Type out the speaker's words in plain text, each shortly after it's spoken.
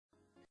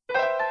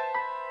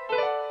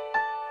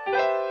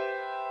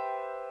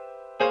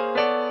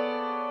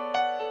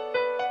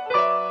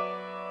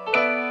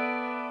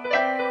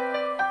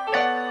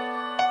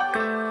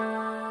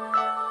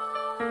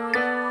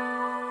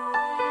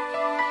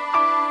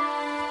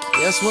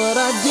Guess what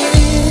I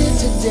did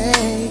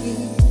today?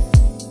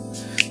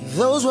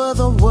 Those were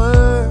the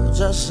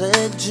words I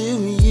said to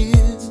you.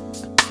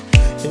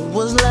 It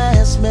was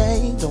last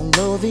May, don't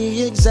know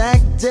the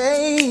exact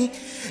day.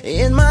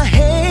 In my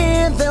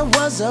hand there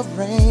was a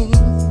ring.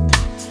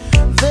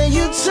 Then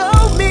you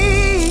told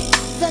me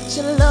that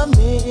you love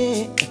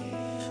me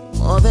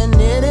more than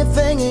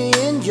anything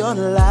in your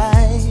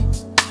life.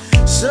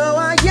 So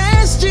I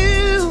asked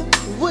you,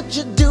 would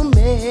you do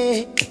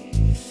me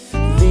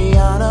the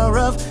honor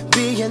of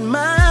being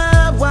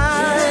my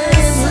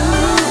wife?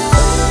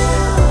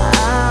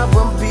 I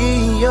will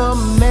be your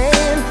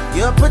man,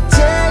 your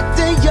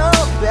protector, your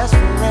best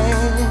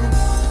friend,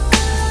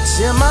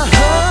 till my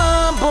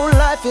humble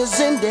life is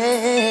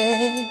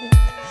ended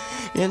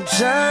and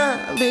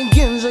time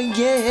begins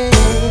again.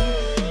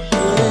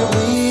 Yeah,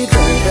 we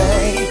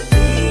baby.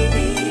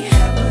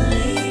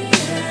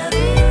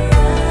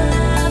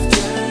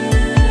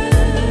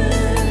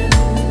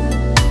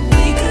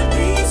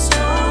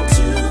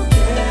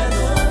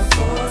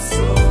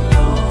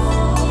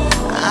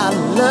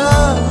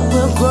 Love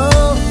will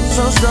grow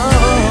so strong.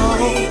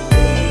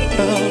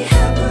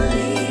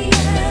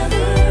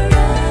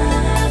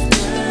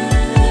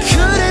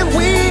 Couldn't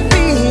we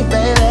be,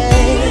 baby?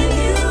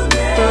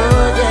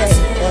 Oh yeah.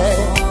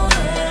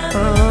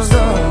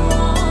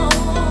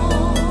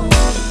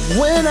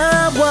 When I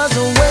was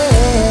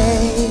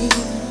away,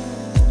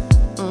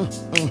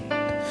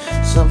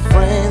 some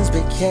friends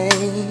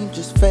became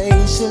just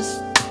faces.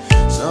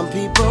 Some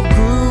people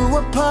grew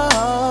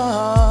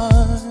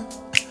apart,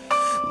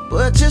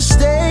 but you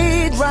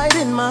stayed right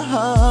in my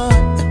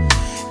heart.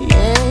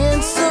 Yeah,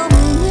 and so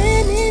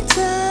many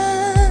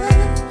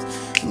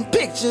times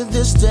picture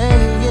this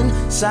day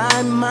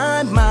inside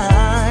my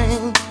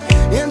mind.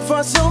 And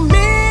for so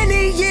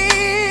many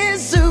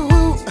years,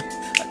 ooh,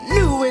 I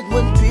knew it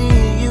would be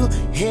you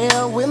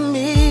here with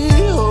me.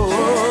 Oh,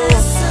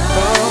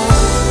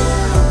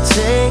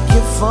 take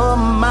you for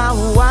my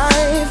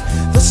wife,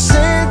 the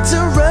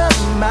center of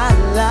my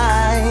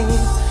life.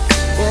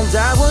 And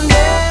I will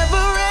never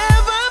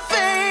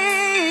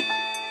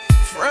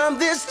from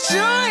this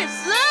choice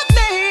I've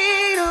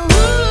made.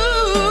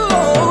 Ooh,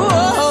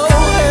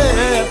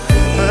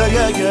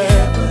 yeah, yeah.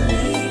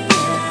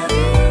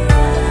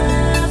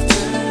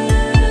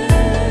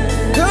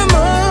 Come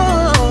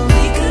on,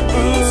 we could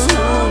be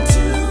strong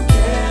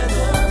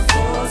together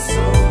for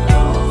so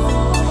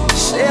long.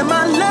 Say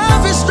my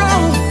love is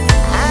strong.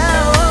 I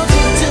want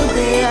you to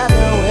be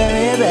happy with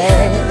me,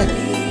 baby.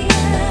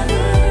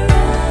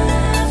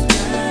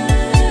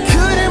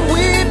 Couldn't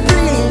we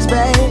please,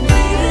 baby?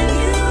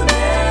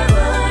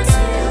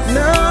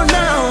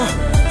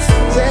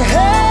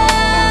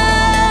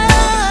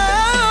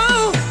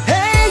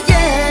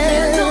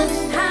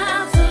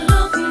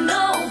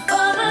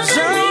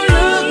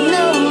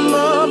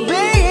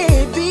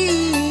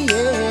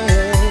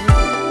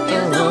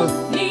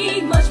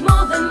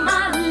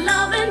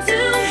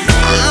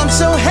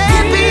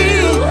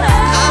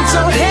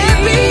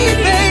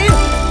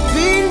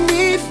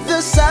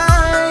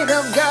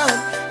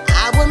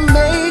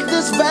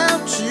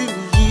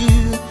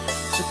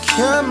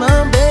 Come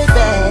on, baby.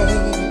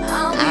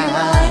 I'll be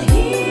right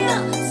here.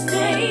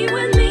 Stay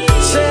with me.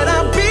 Said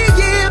I'll be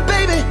here,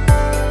 baby.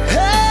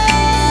 Hey,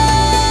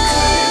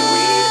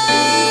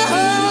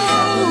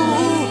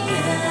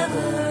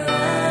 ever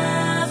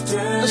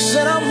after.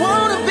 Said I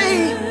wanna be.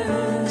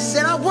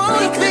 Said I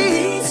wanna be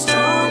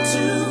strong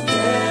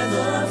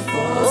together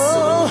for so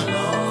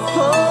long.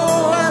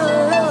 Oh, I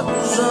love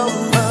you so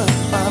much,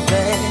 my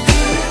baby.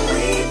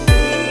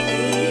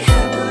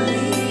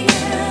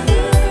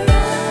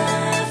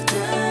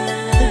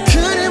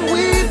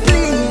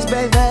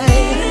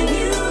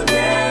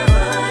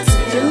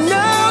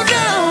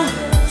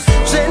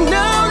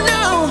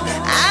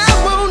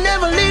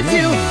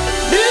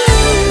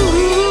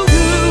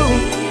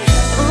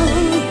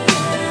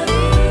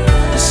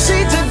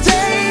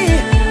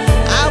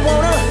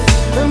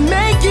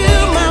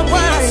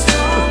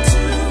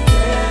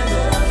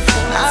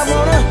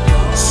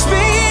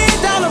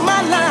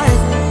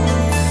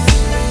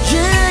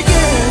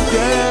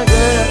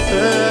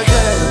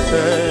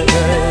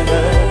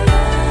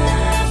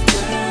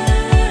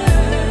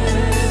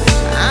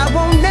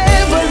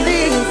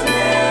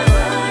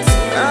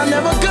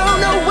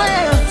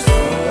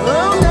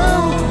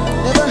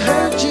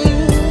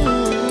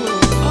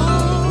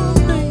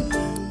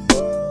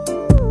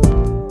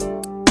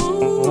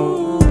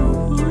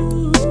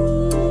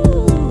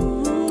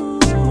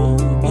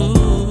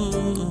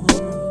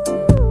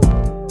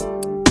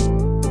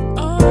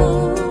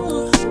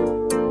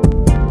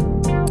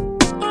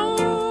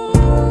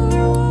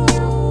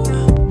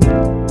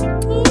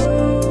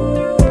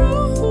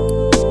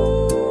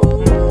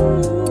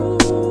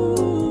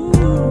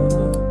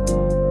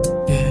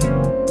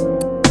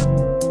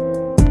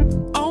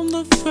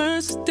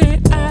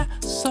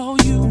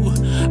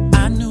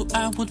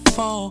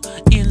 Fall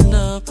in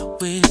love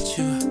with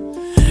you,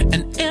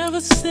 and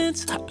ever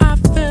since I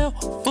fell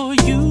for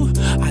you,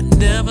 I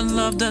never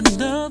loved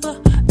another.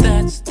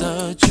 That's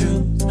the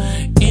truth.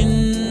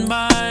 In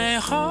my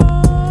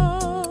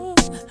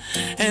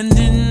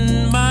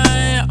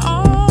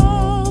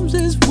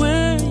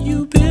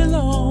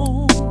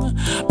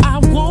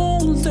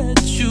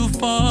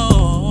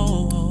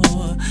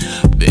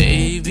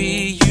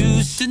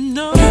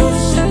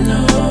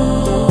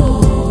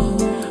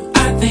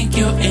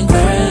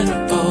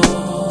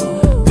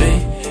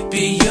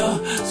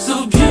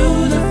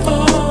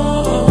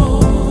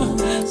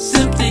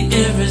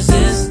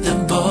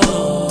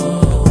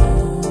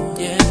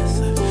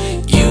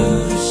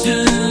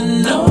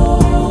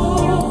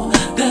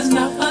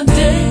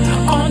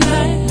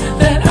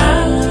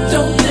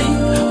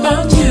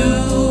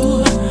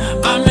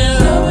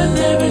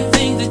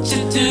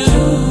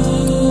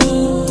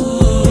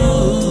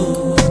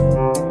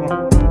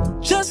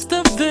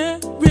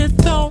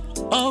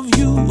of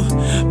you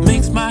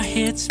makes my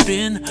head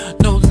spin.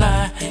 No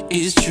lie,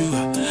 it's true.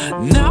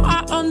 Now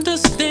I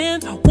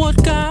understand what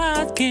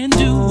God can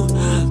do.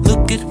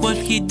 Look at what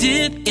He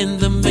did in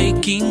the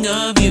making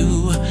of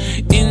you.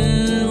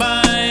 In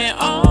my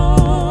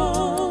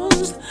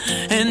arms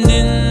and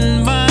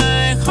in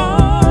my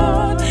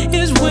heart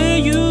is where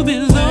you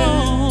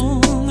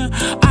belong.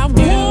 I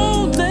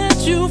won't let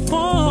you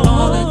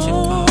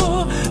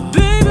fall.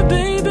 Baby,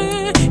 baby,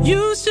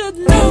 you should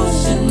know.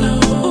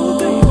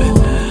 Baby,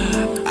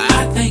 I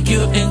think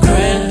you're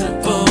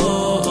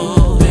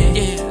incredible.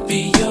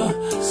 Baby, you're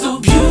so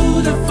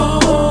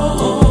beautiful,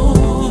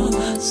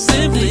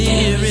 simply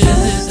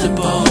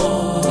irresistible.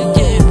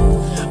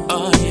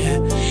 Oh yeah,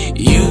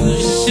 you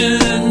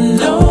should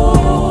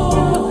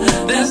know.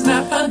 There's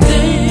not a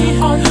day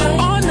or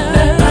night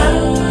that I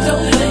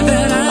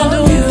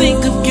don't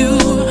think of you.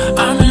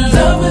 I'm in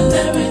love with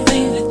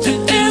everything that you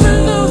do. Every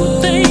little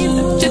thing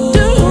that you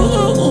do.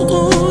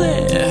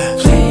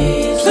 Yeah.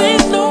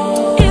 Please know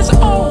it's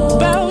all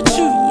about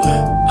you.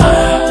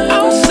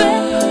 I'll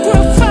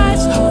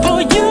sacrifice for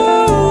you.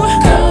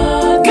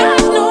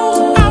 God knows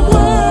I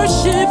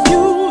worship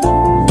you.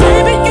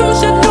 Baby, you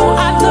should know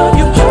I love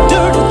you.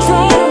 Dirty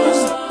trolls,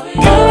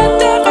 gonna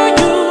die for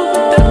you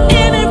without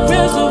any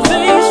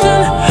reservation.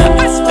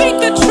 I speak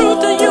the truth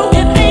to you,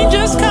 it ain't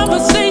just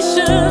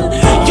conversation.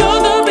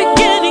 You're the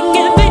beginning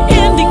and the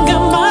ending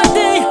of my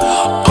day.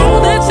 All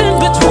that's in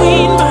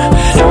between my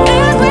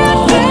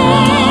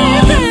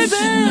everything,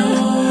 baby.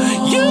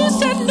 You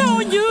should know,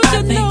 you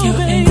should know, baby.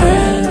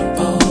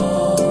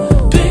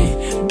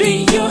 Baby,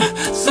 you're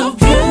so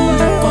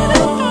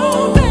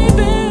beautiful,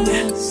 baby.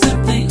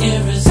 Simply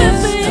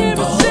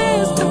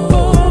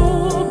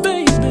irresistible,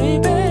 baby.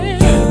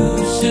 You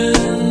should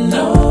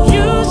know.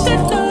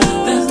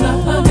 There's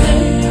not a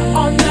day,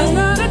 or there's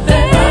not a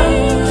day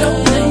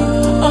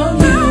I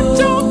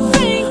don't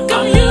think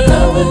of you. I'm in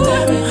love with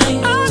everything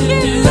that you do.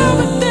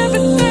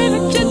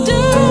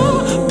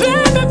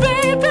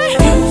 Baby,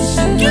 you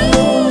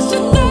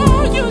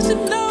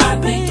should know. I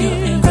think you're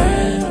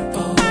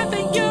incredible.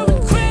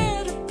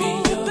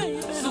 Baby,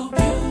 so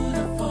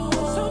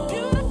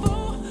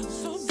beautiful,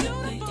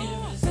 simply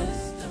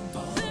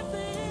irresistible.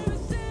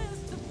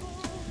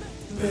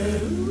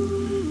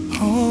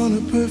 On a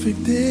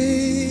perfect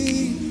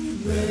day,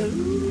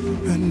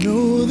 I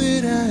know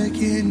that I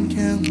can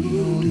count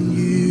on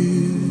you.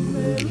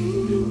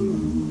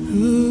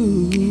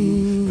 Ooh,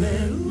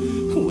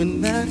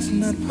 when that's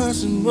not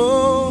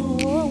possible,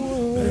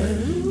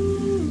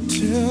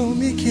 tell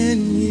me,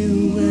 can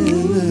you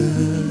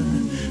weather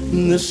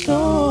the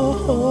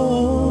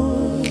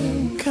storm?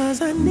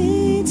 'Cause I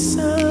need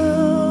somebody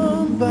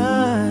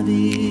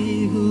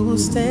who will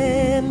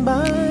stand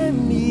by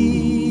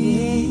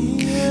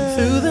me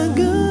through the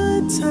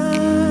good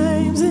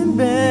times and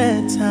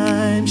bad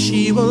times.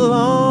 She will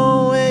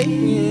always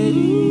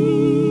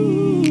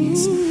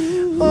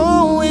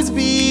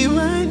be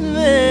right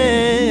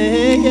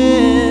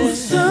there.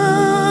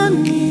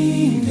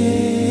 Sunny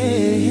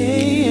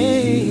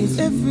days,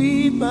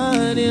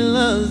 everybody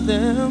loves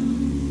them.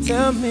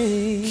 Tell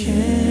me,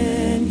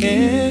 can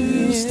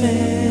you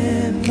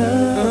stand the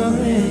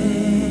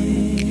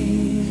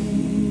rain?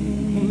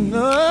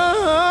 No.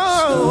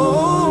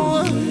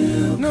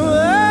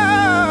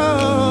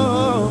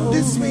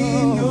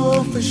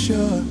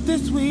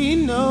 This we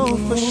know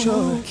for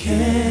sure.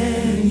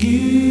 Can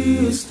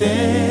you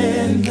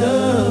stand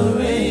the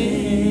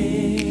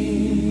rain?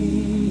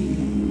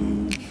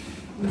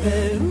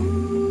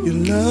 Your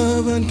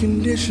love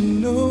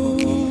unconditional.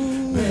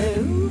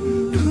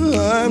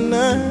 I'm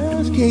not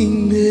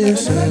asking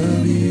this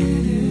of you.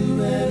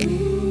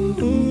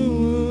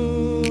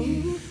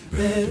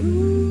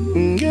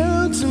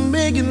 Girl, to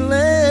make it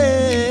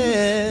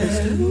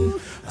last,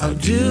 I'll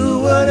do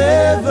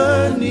whatever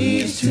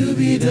needs to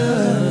be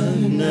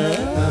done now.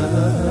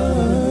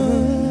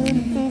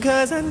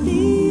 'Cause I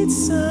need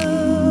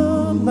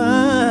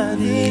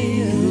somebody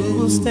who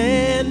will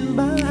stand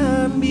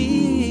by me.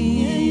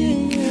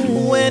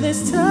 When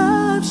it's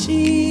tough,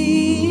 she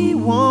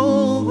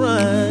won't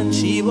run.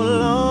 She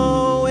will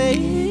always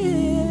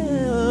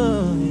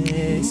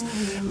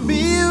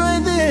be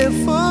right there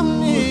for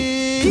me.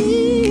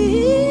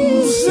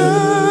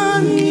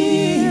 Sunny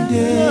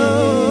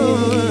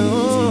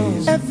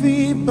days,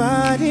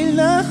 everybody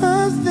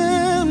loves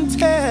them.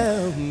 Tell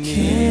me,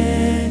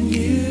 can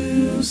you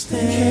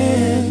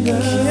stand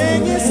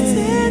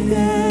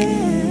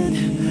that?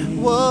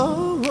 Whoa.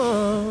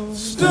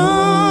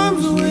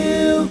 Storms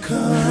will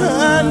come.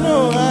 I know.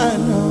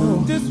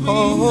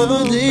 All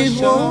the days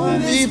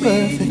won't be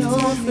perfect.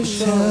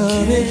 Tell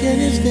me, can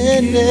you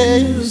stand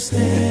that?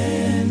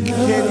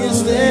 Can you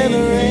stand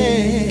the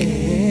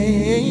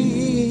rain?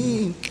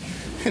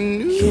 And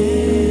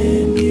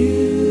can you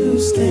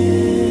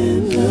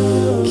stand the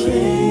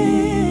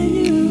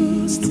rain?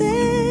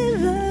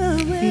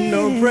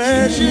 No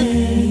pressure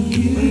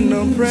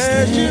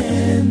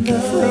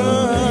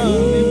from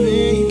me,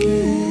 baby.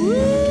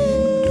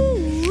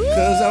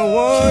 'Cause I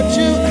want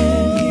you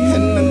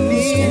and I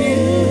need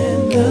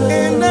you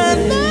and I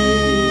know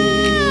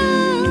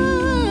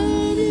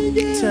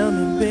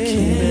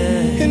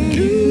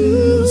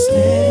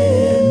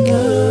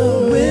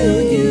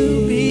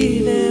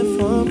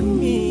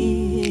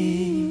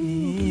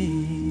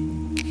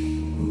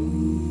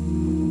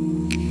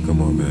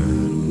Come on,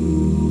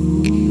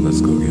 man. Let's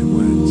go get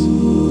wet.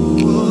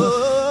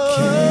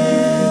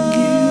 Can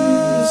you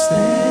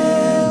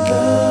stand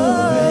the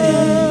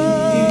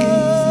rain?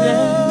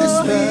 This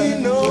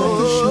rain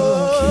over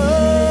shore.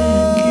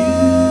 Can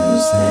you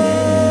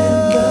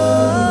stand the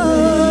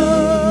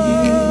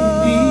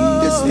rain?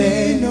 This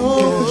rain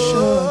over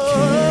shore.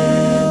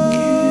 Can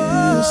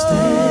you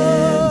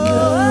stand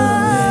the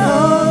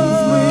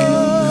rain?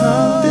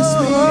 This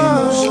rain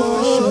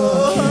over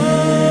shore.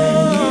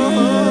 Can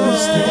you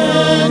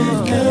stand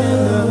the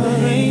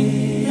rain?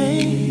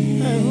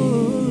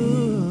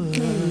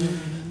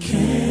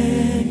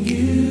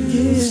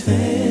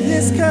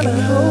 It's kinda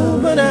cold,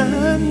 but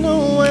I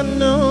know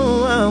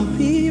I'll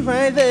be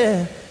right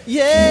there.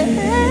 Yeah.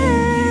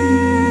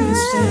 You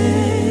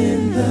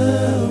stand the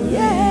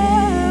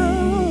rain.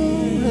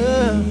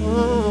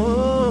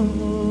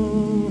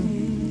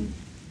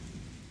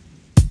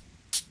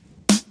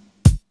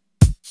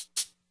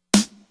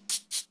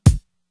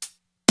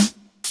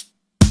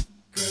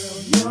 Girl,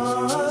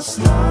 you're a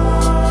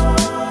star.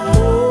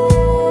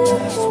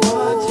 That's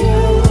what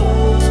you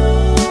are.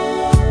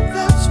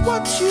 That's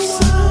what you are.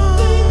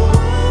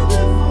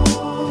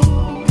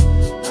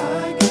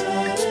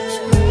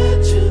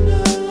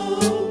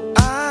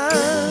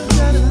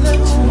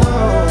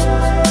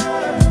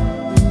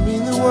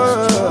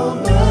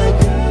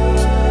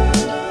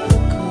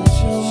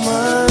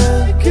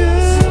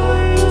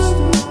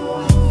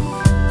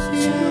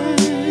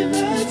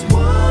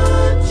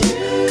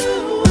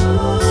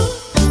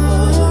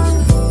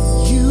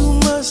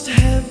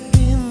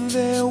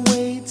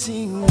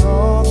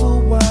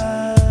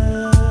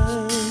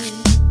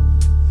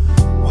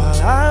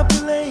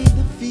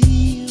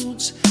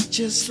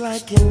 Just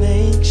like an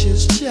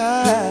anxious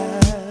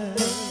child.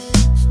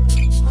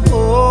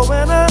 Oh,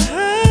 and I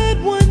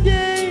heard one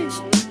day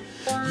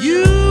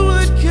you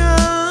would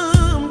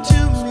come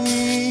to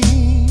me.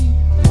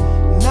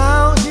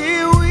 Now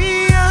here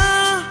we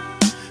are,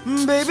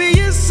 baby,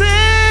 you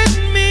set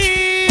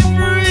me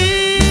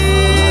free.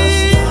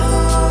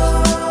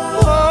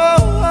 Oh,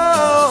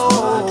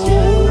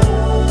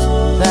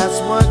 that's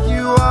what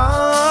you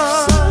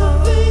are.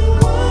 Something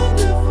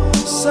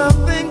wonderful.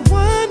 Something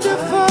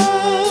wonderful.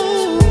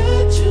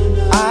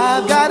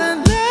 I've gotta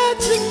let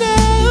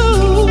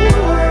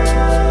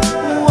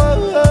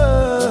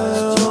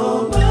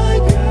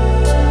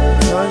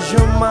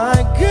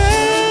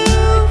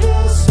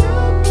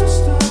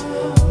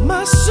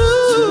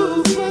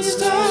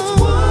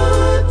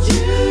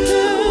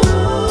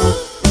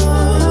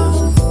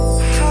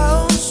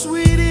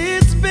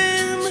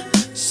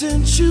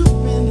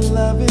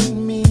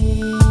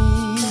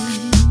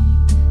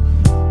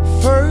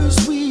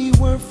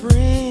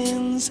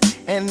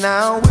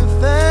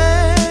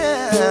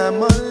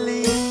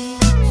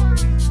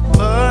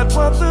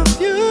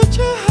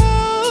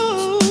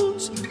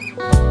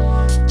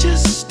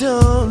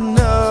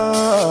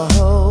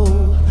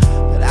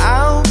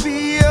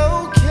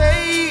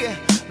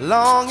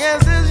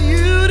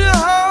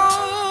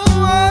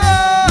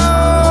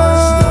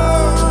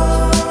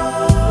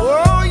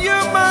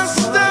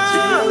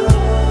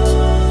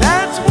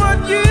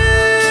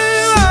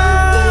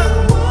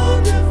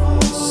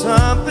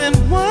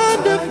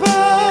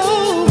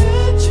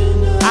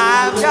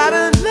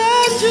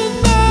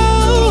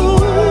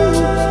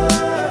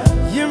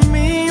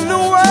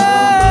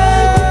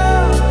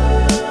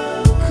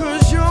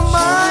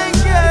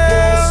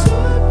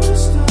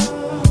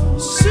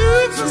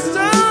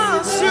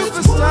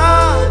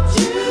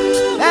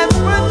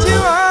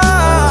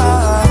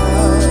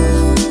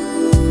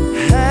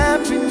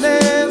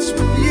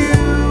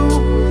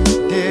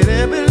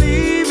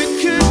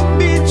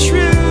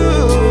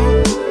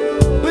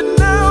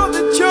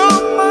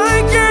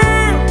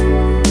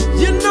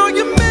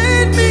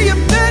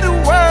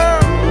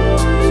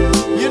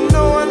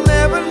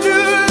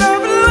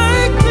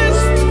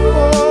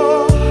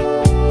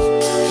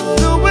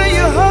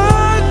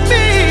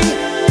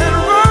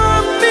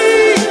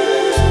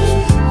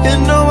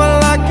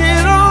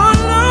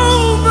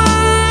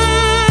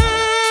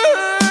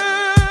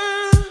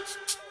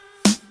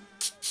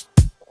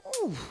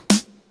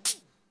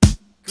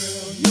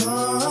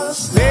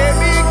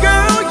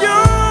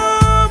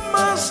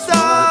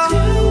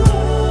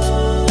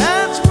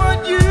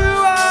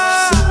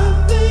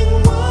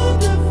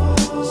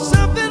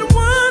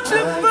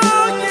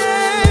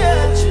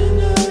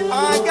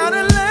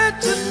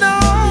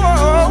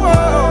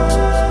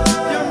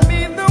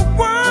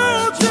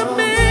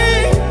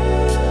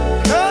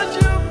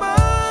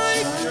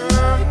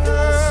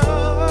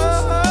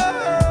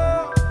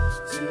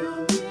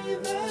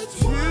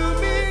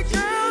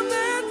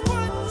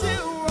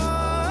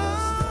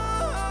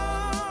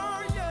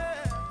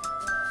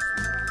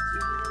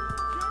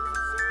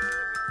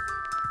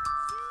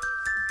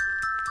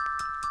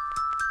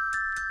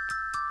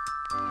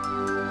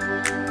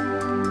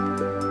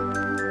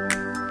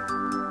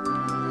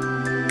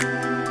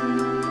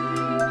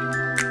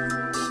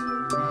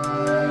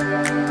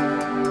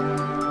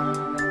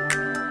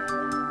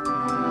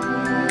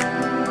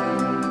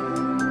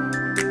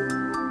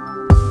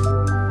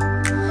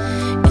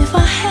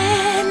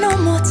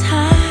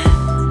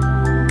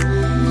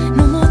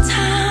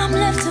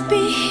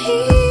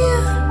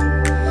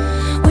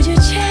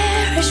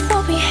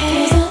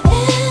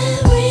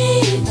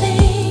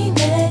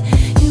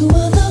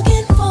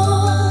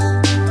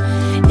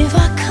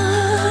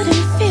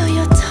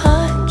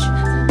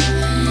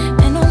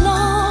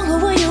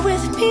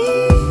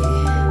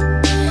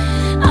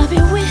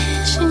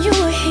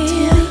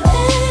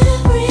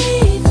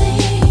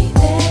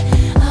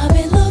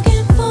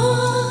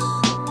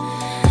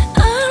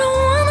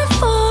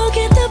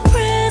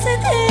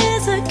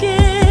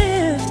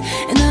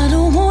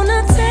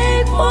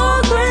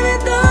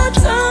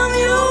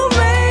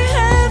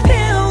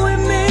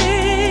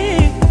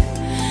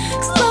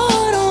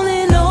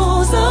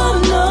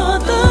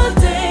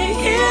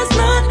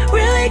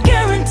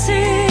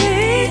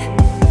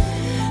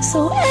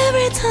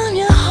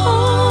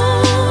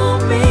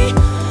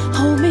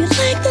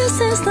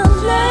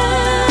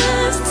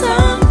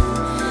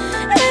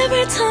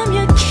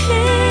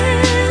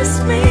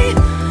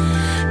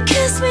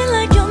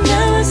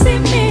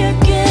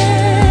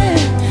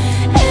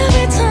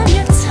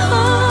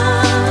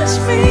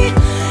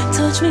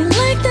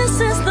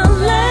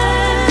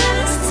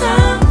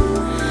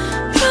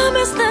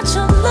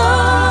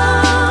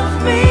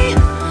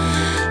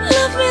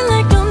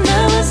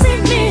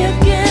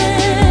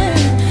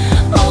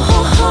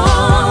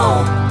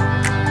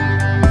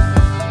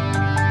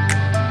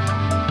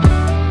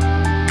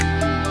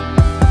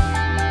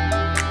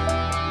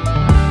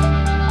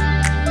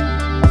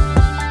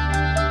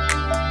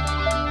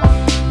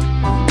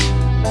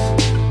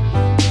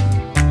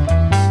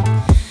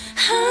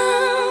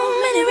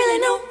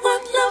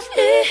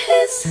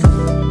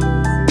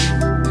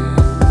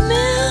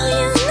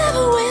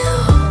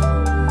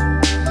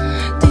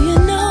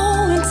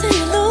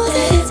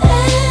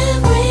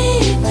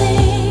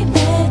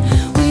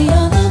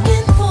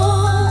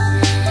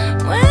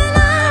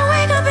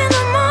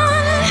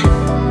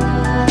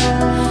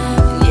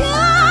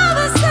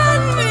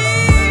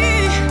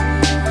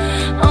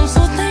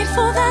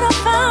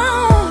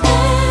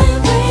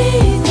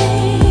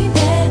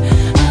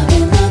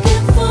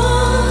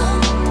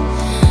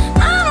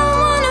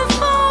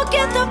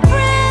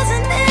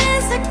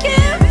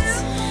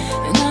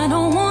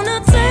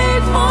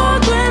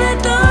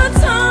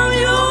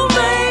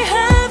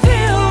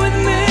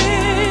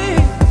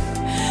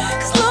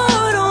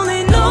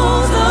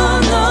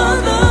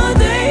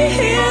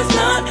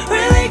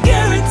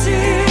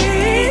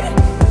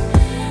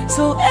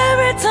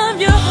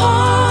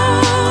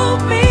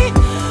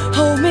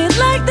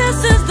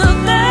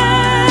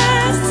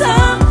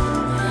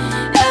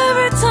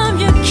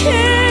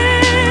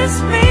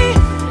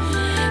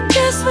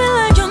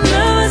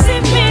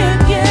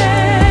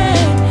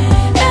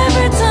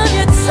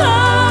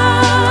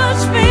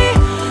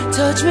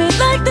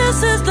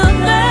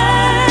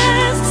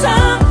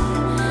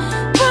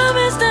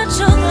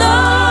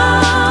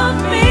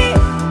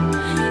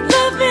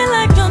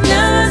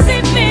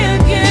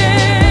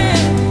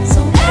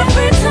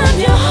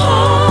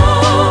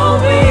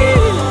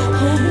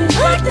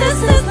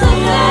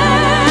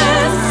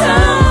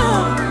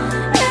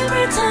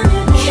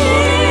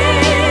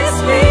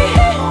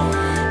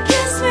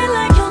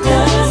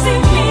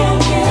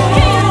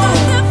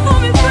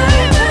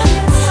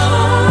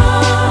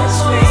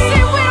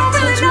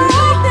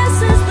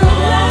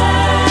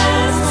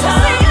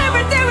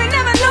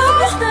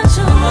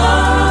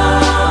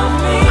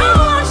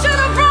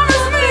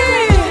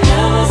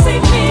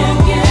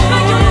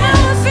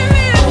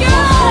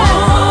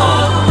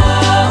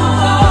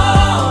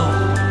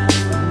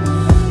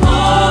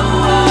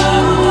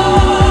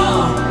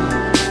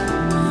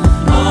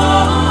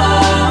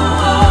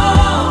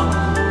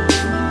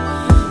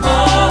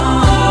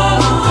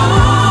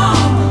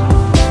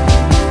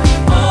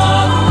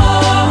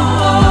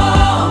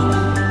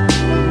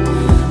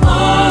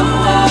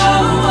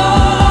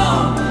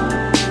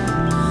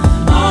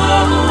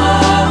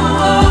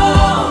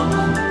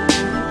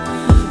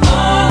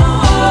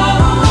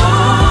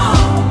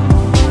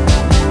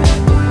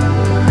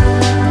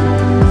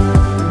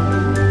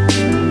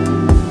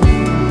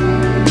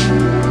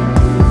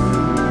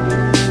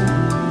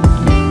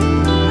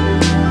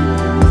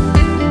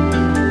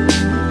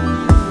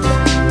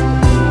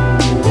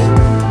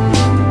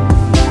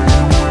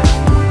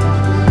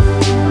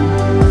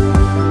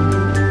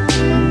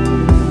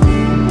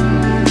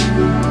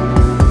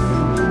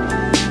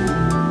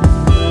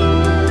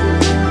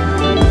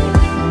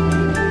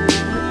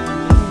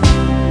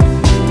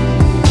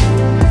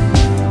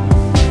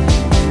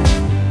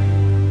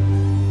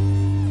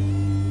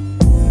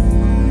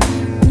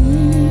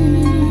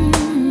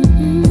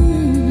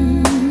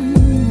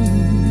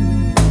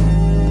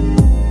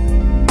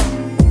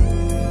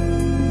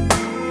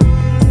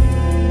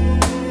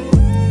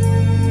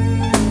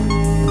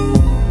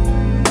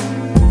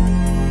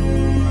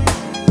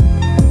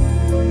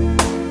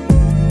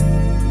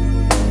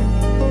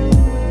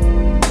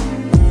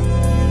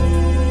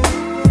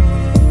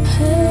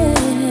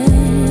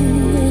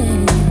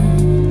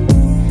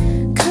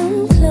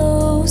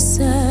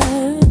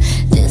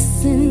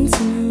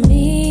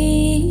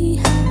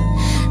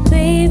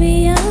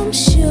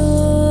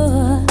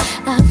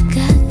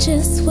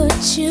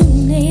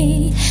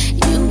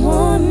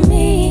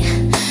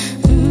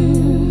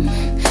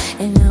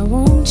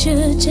want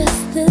you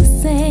just the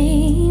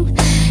same,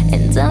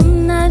 and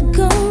I'm not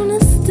gonna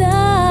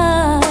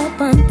stop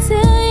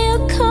until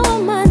you call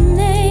my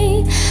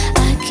name.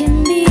 I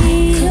can be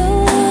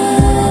yours.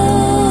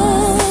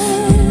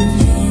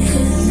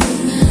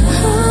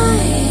 Oh,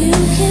 you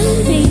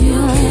can be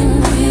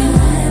mine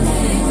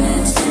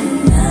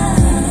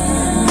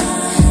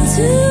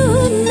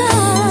tonight.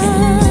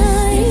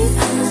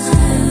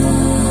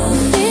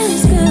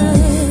 Feels good,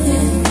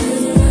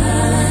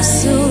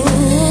 so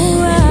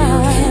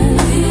right.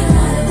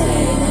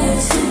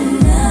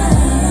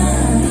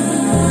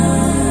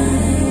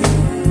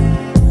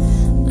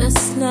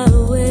 Let's not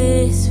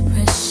waste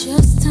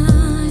precious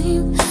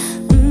time.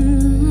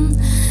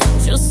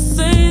 Just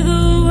say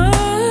the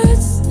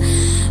words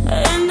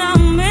and I'll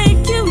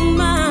make you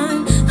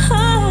mine.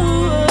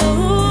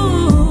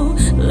 Oh,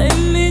 lay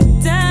me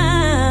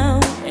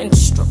down and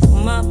stroke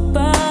my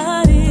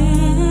body.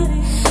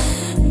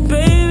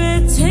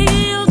 Baby, take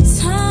your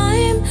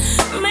time,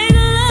 make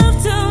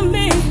love to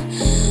me.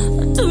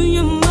 Do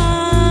you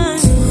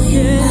mind?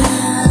 Yeah.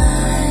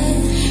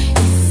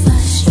 If I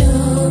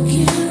stroke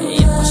you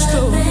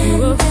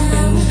up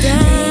and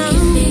down,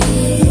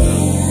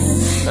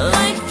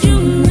 like you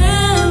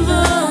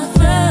never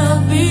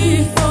felt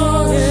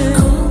before. Yeah.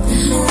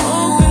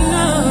 Open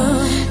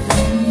up,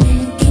 let me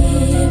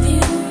give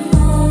you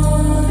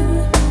more.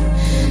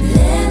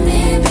 Let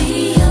me be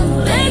your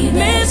baby. Let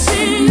me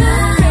see you,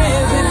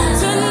 baby,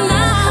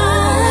 tonight.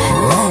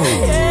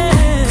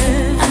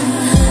 Yeah,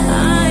 I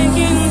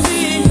can be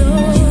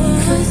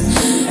yours,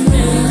 and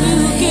you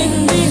can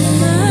be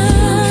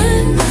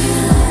mine.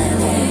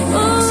 Oh,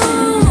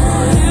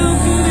 you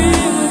can be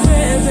my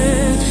baby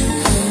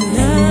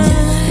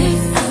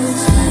tonight.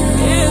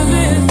 If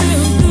it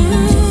feels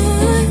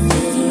good,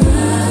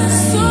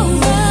 so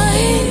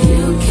right.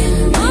 You can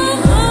be my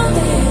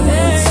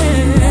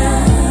baby.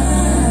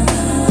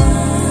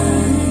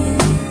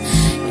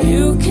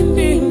 You can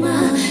be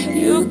my,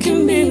 you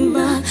can be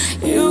my,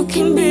 you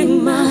can be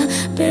my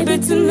baby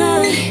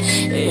tonight.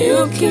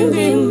 You can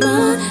be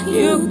my,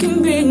 you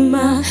can be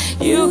my,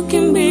 you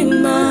can be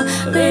my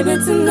baby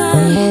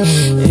tonight.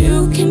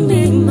 You can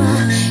be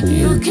my,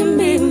 you can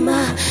be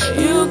my,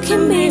 you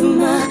can be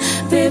my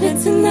baby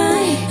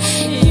tonight.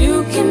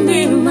 You can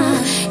be my,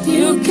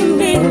 you can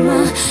be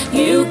my,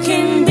 you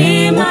can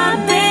be my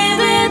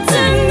baby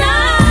tonight.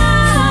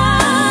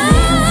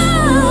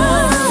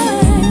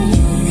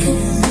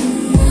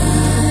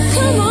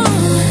 Come on,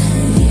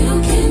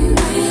 you can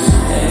be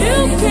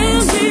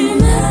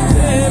my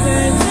baby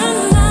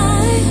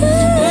tonight.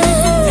 If it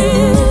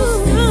feels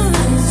good,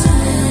 it's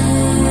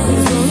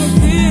gonna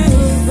feel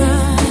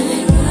right.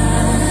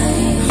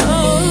 Oh,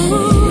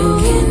 you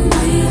can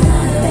be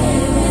my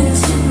baby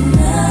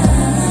tonight.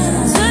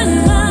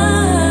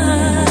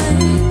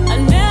 I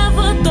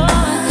never thought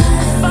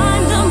I'd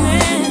find a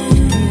man who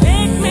can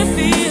make me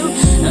feel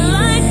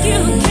like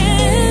you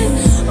can.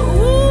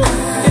 Ooh,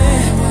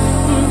 yeah.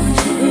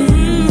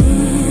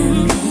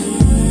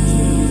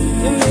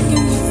 You're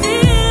making me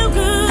feel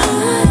good.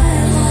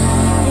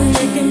 You're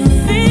making me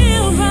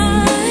feel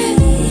right,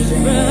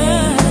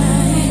 right.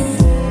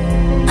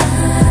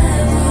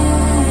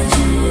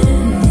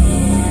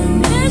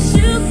 Yes,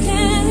 you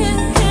can.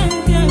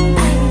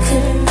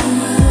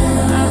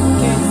 I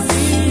can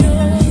see you.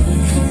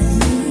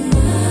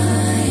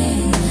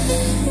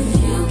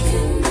 You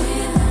can be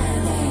my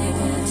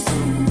baby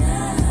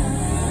tonight.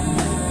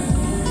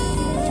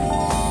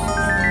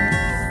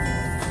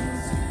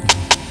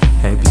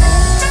 Hey, baby.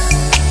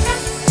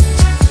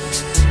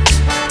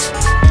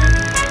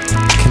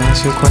 Can I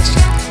ask you a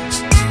question?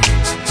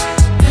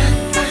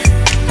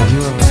 Have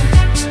you ever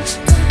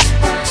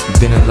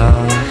been in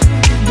love?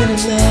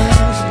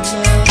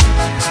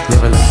 You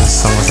ever looked in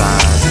someone's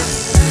eyes,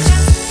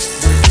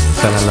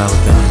 fell in love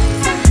with them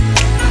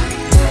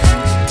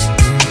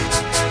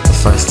the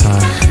first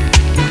time?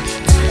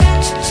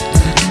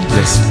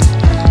 Listen.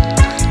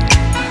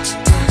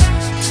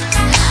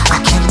 I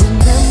can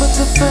remember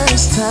the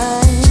first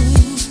time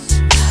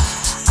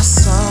I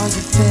saw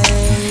your face.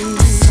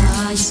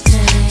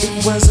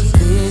 It was a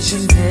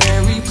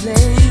visionary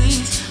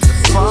place to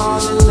fall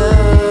in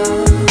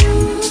love.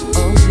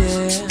 Oh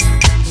yeah.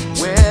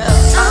 Well,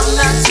 I'm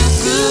not too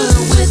good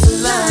with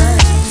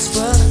lines,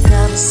 but I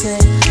gotta say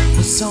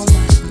what's on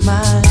my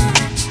mind.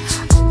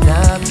 I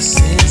love you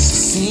since you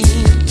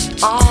seen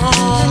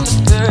on the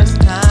first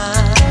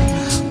time.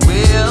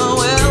 Well,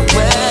 well,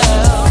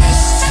 well.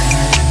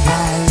 I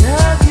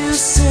love you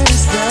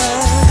since the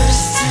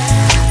first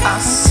time I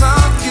saw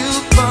you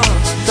for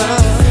the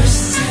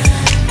first time.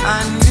 I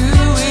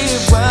knew it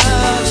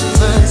was the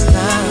first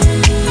time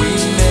we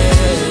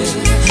met.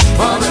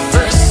 Oh,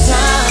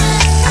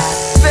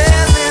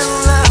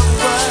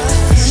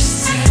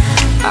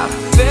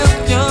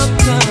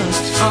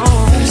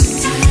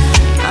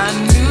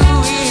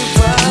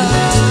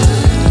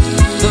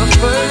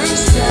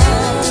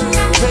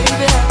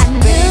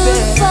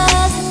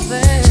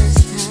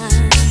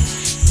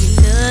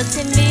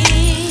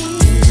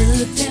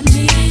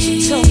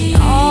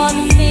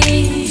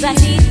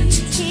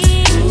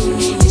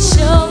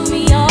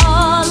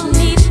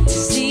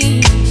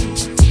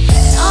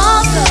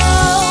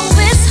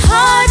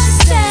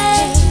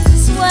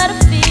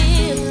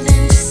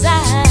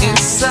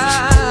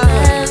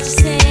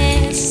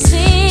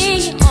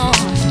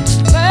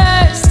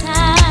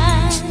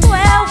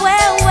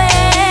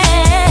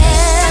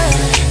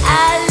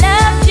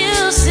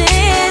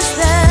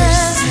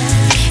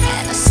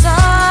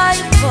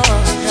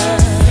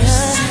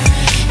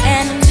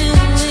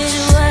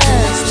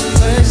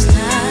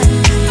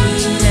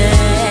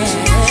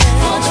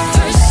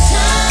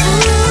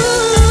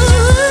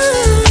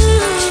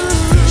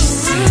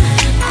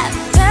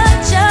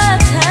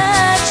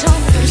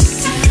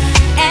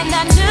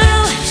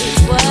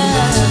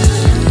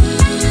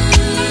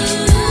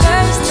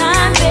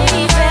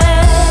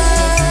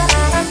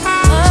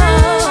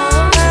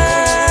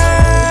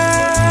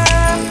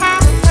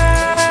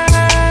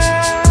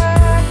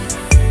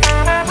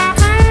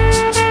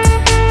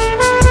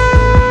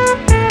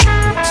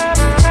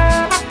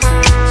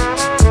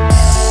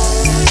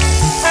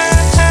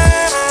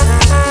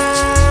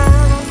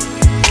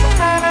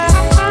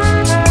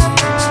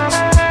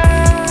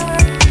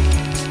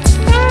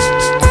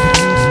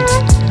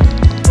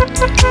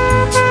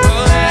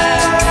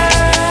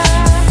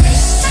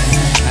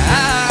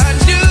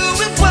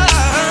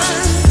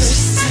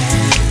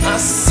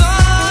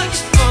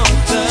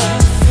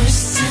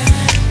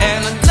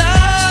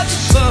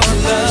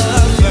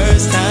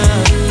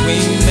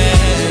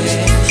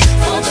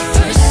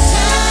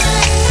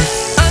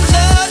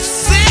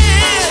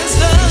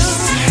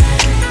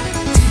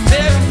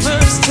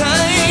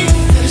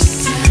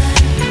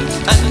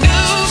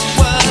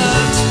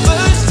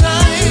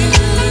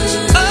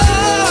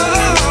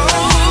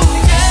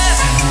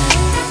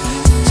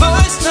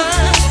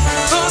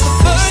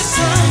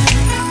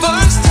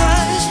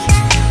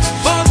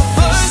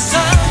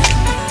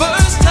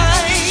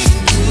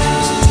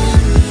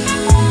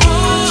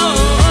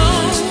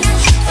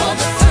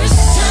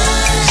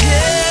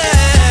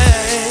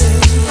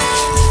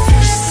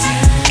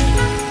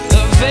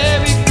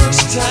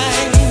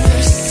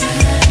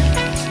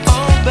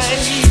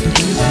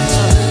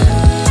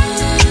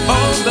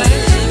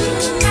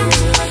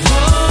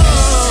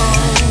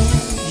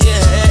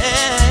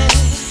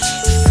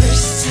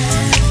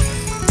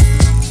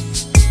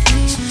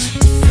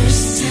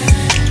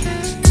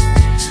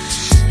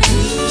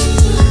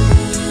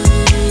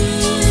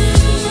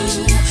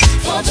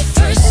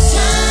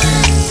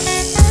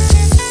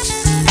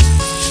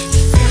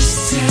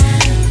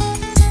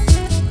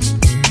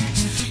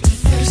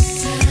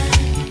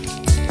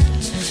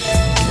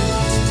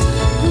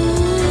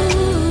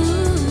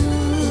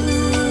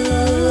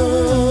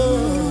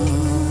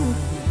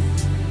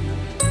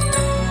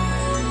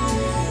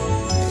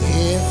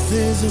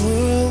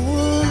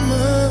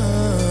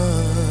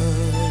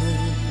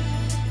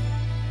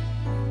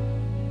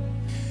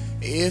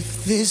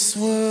 If this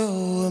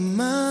world were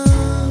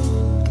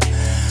mine,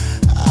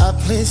 I'd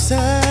place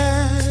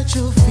at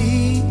your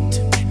feet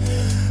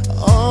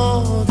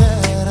all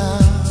that I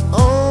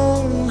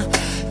own.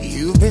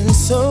 You've been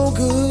so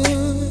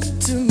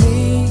good to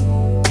me.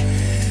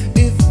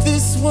 If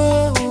this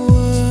world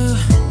were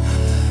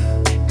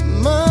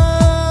mine,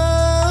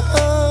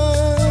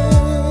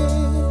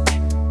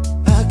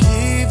 I'd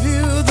give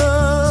you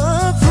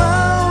the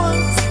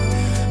flowers,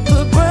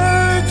 the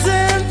birds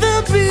and the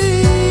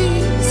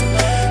bees,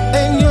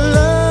 and your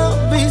love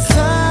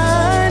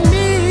beside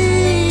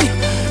me.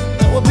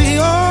 That would be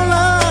all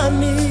I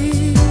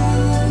need.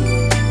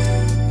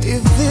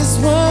 If this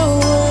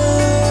world were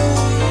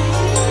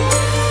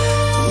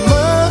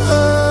mine,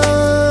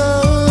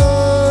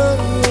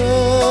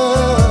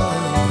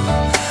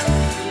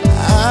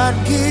 I'd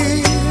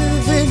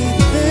give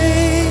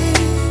anything,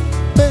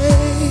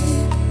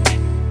 babe.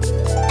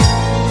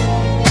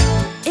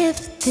 If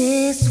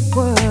this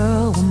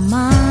world were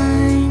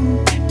mine,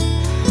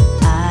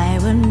 I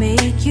would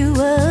make you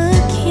a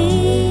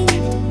king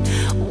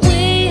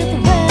with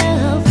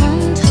wealth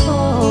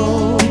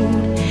untold.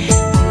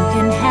 You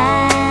can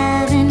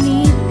have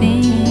anything.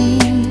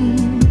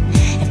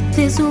 If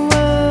this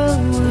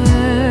world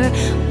were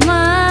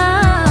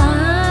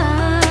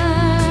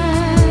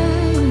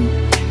mine,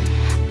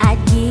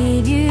 I'd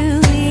give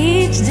you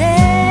each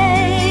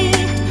day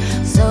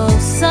so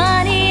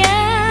sunny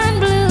and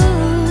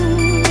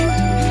blue.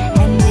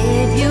 And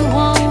if you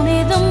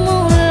wanted the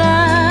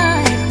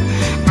moonlight,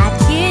 I'd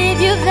give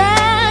you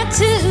that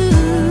too.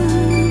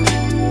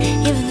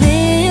 If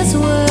this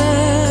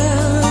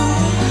world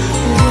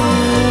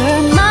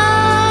were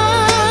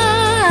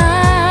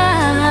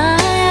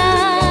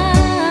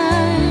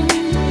mine,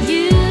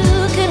 you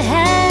could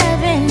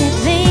have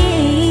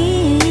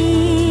anything.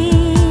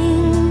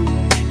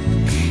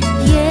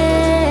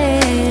 Yeah.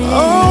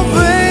 Oh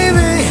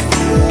baby,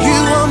 you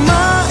are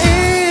my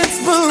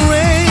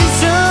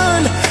inspiration,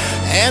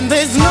 and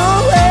there's no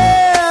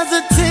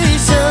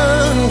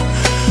hesitation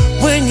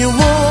when you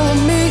want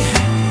me.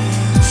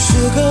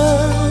 Sugar,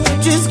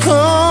 just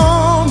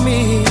call me.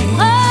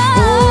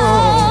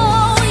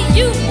 Oh,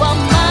 you are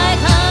my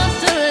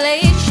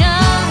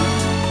constellation,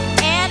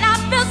 and I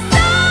feel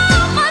so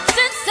much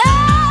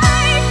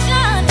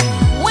sensation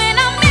when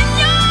I'm in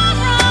your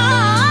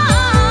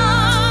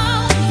arms.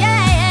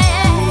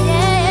 Yeah.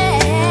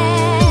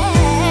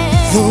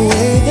 The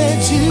way that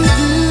you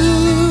do,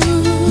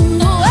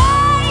 The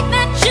way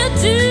that you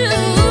do.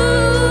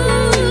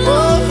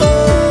 oh,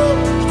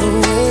 the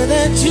way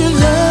that you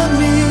love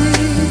me.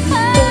 Oh,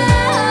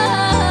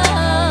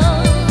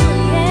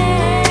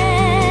 yeah.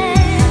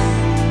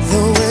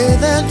 The way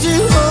that you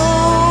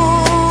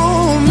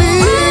hold me.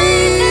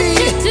 That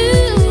you do.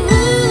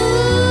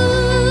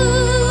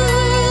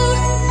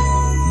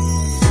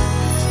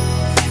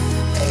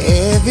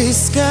 Every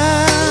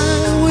sky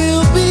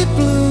will be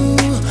blue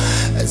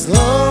as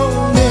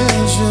long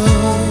as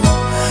you're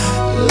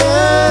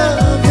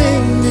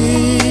loving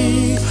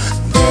me,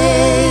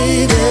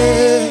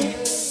 baby.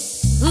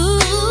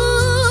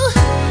 Ooh,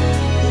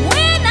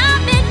 when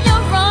I'm in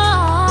your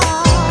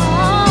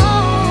arms,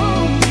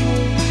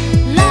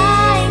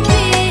 life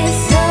is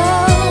so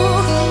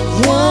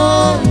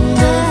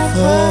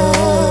Wonderful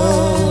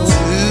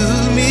to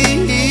me.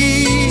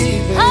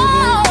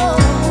 Oh,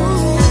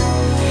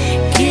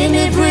 Give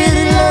me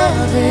pretty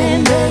love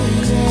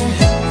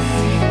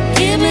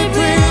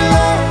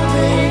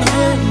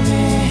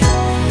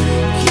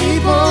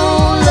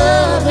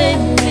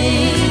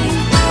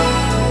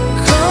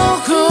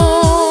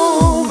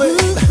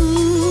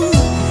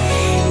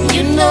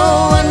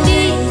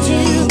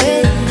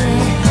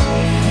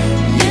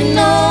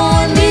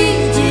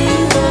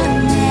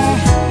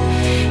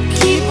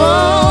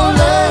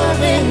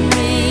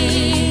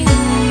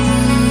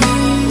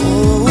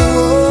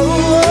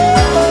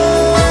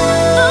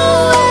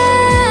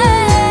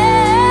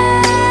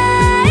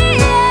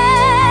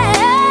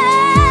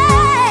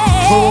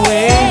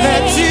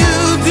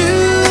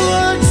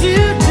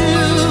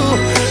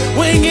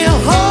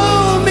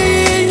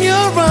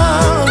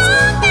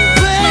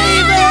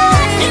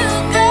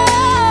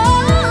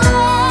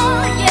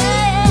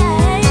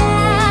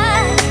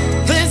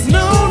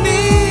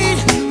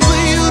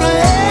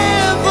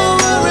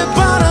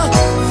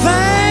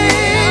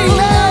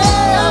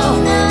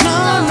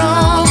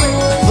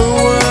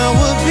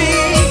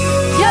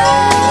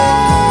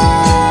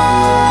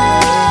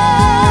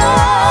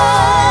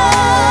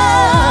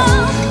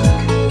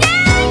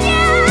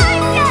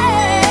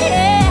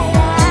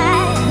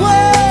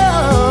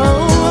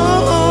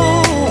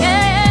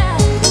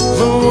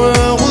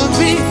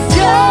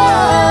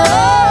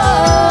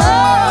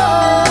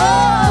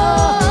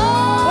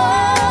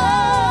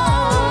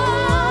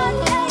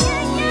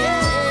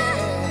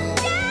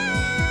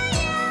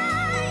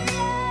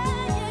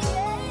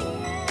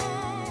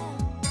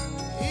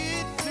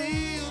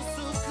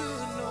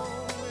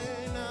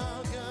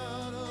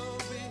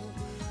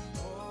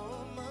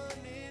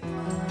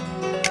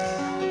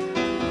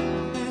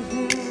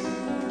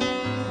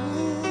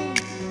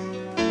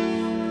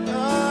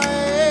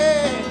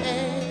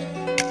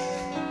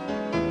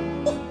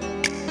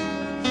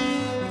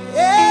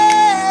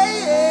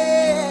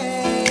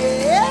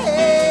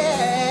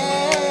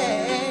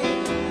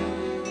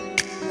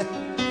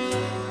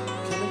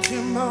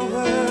my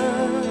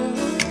world.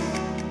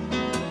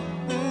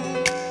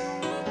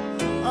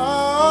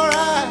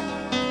 Alright,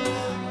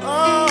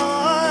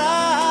 alright.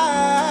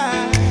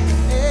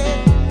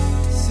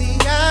 Yeah. See,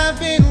 I've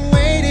been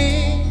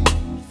waiting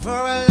for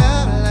a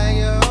love like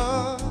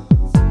yours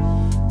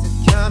to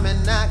come and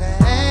knock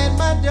at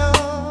my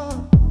door.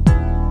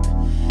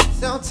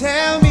 So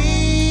tell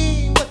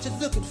me what you're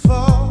looking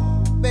for,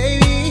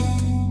 baby.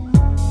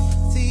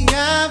 See,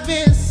 I've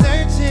been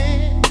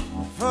searching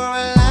for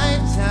a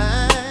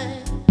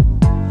lifetime,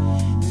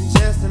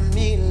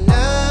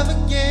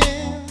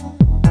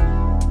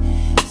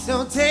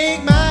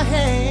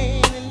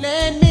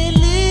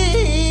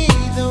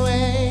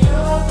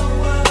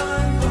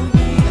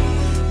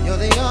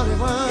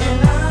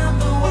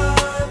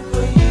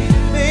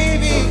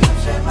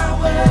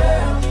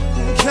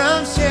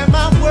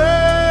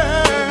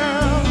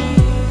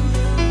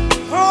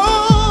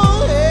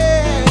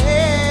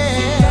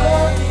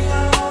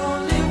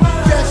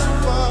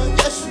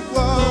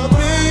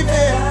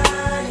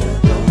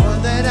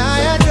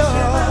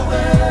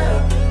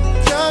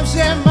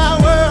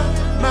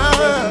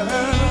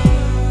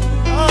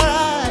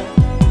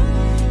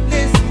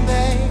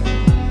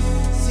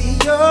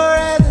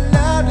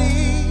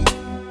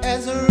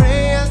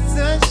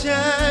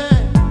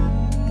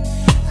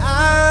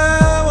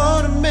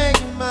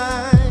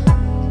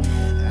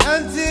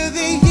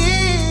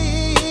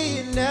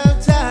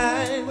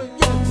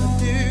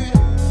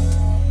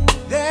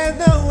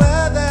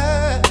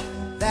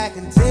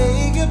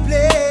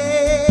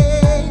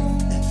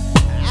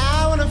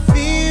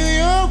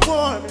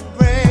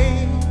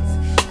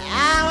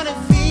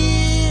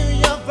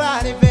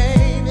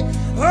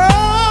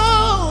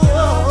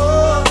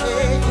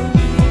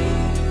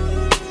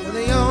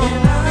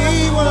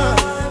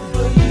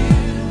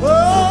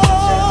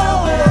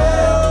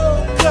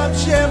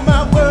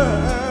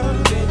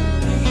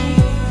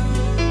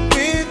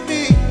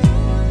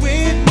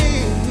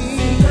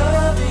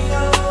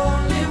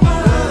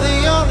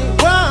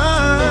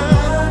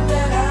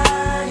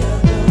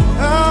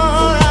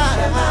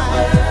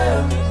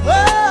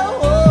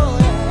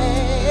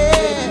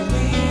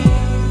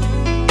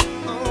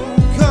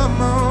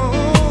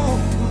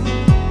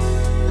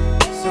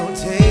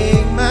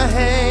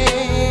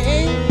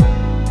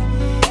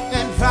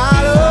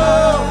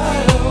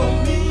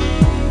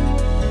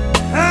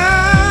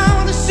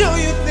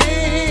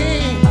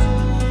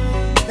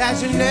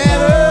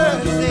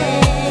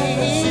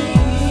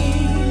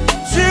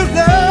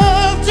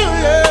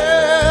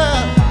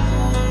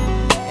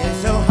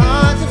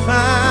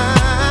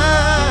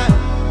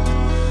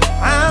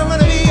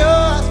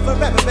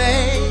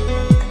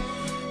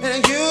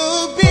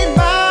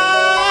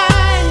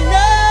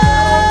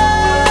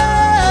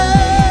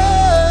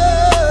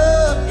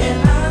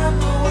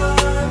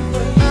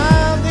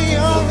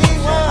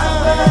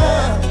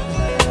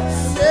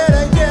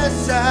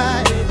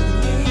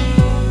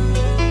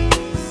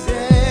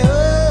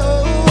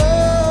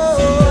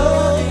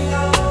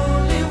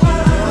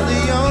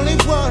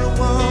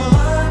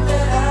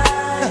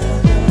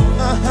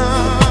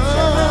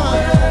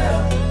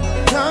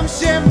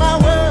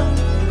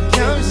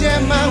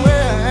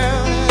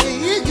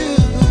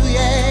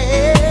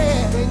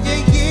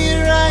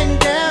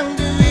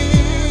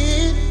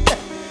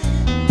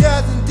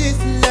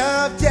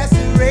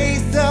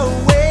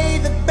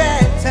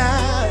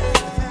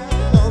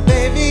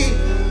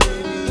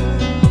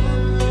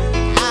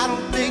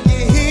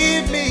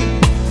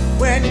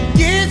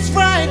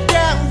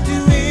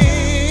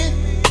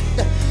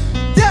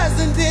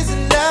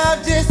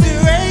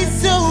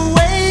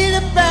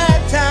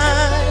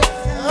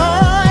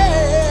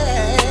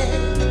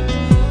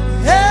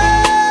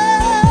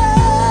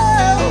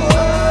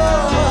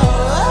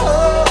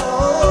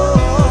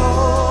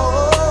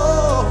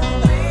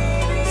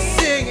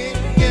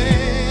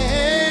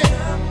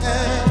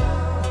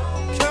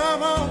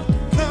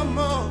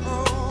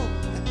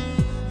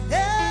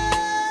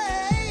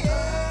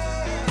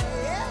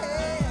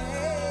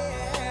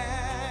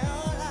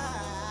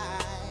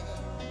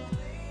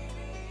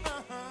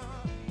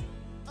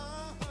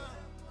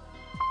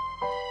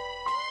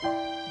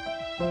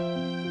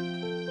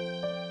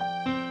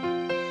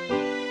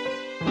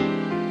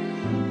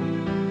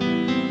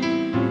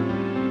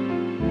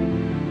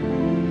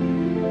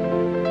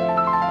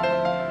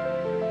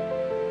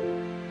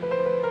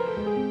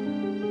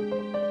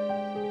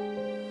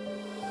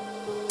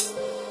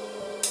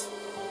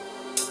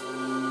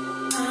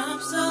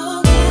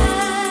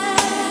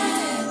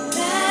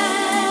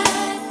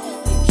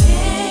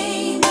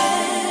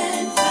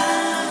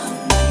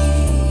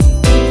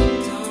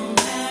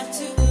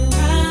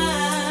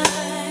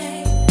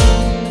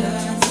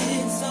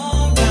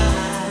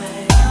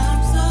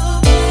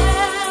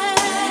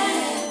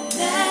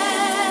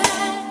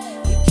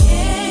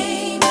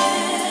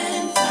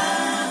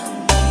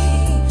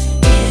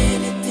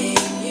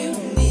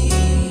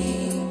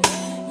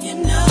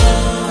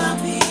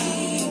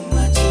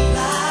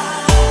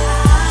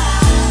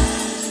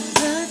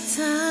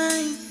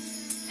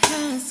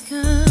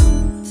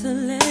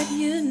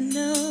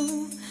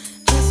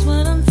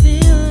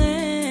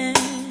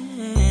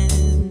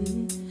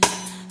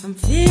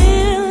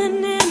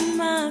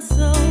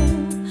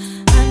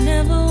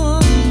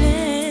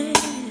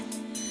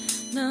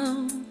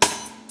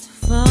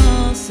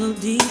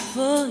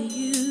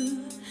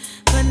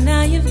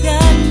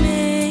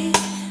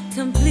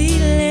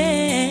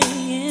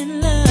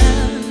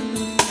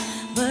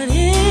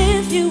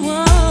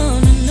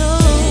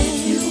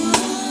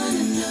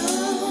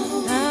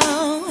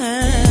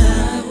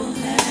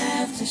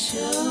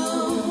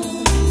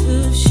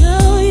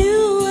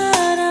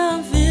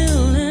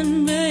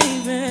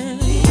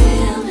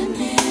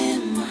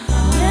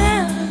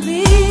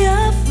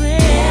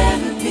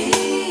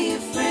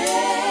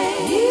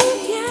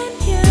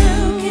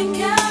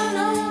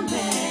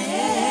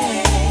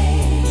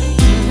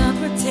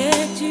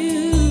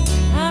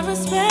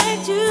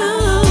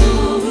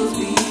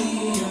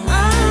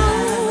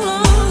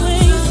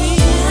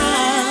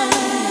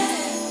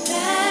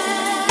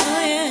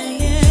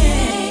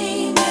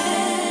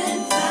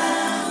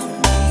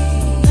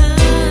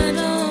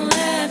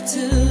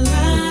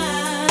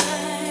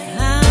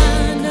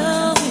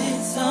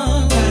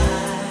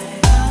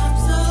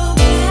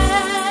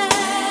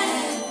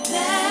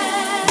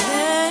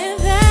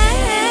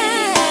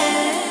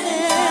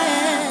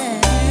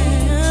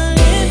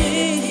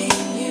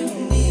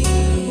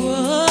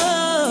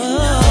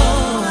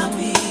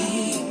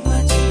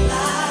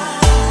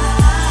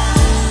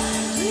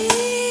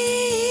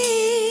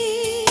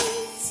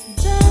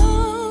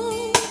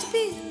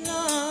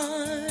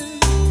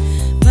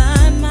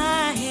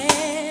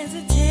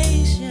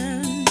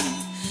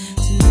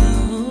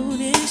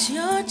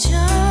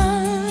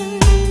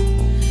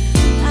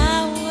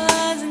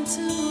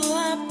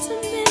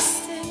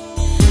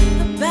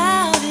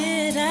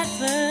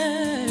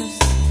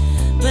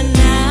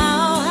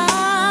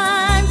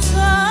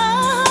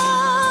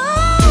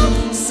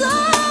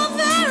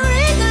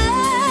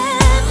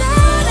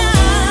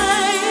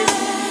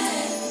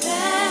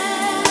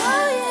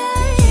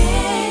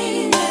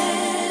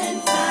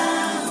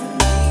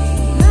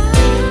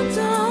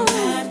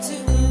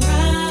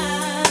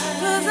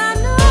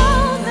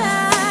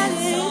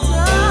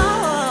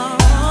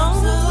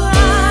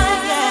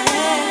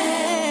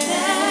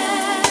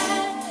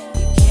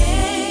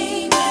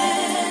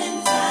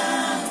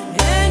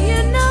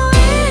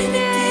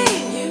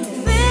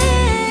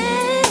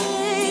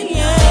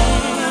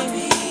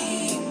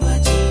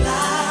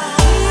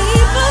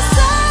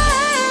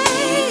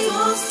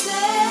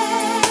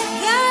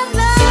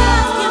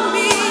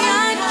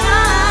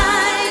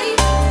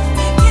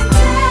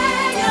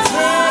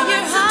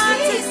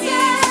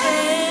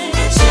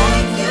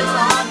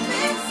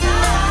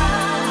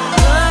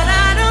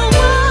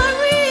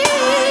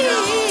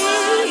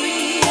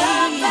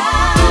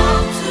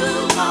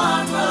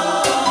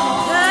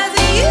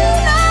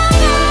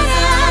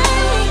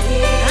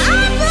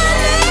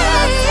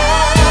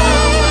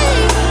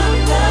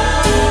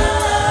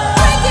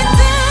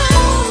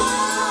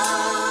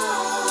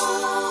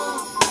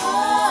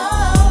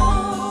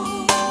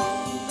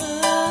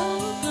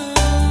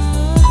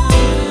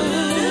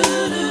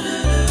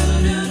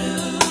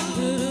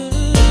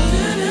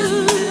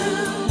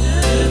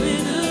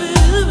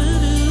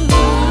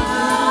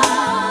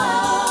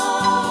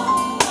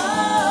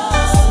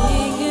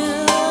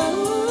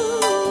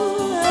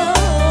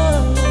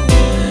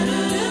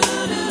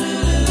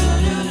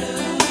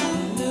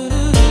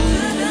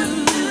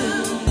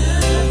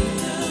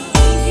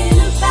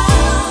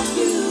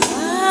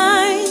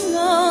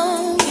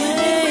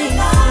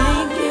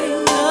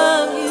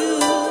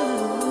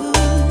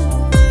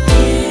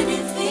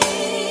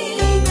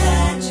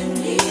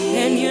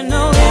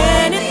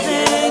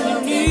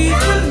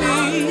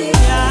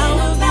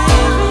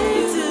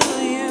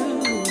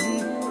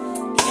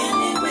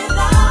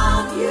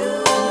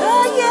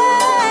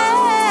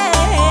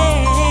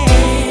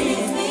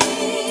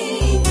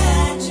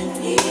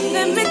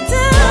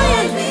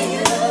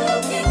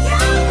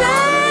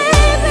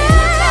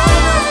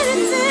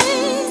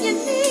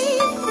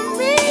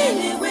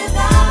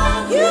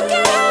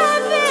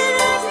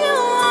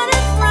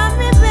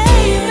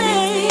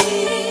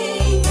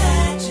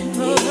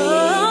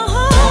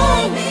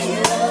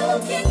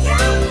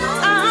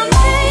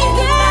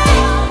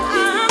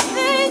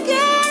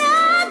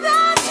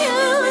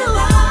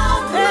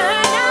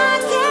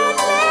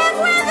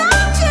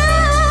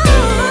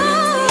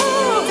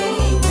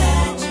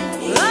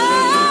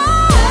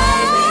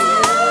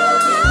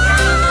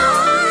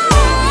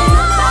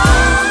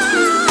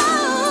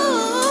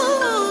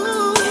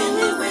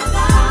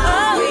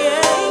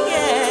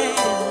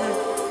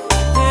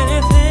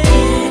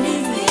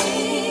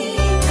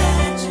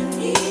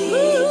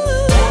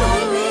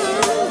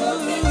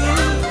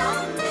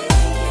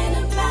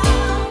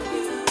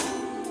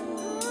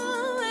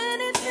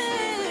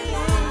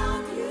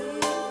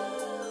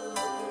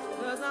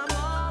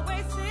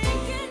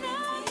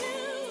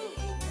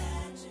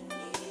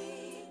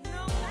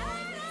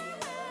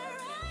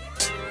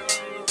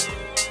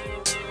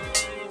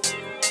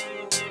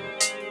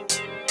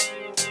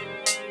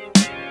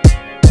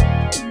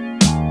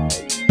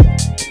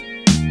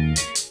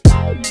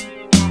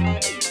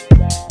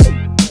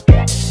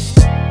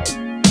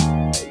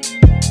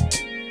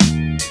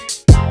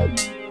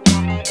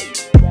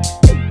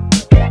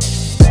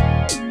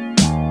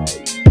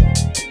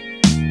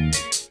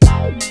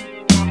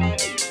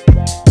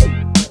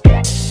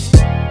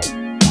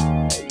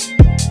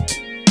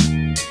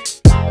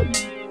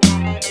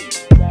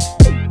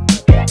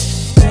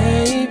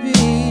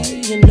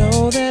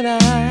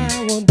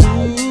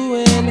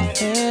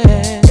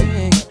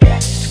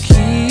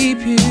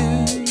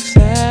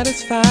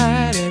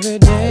 side every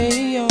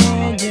day,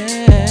 oh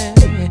yeah.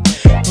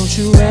 Don't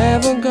you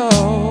ever go,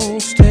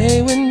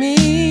 stay with me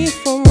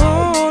for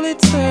all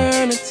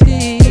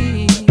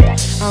eternity.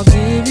 I'll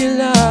give you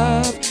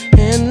love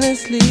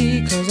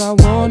endlessly, 'cause I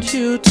want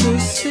you to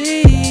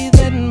see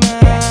that my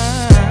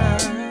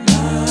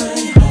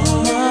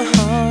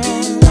heart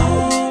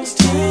belongs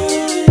to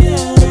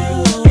you.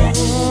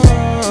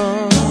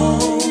 No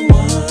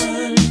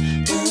one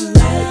will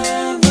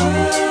ever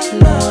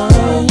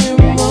love you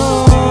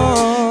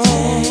more.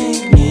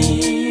 Take me,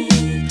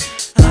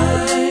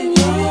 I'm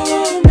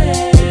your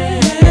man.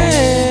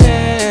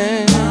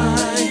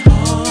 My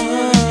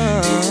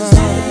heart is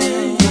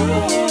in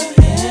your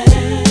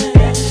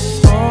hand.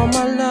 All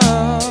my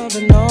love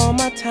and all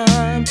my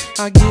time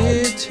I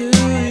give to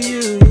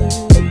you.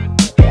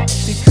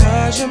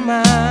 Because you're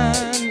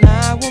mine,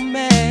 I will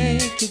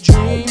make your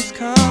dreams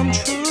come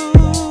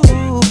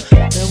true.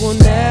 There will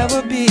never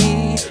be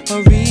a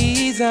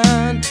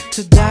reason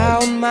to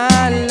doubt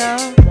my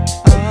love.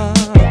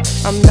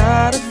 I'm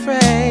not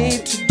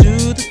afraid to do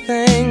the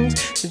things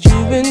that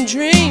you've been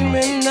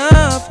dreaming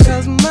of.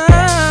 'Cause my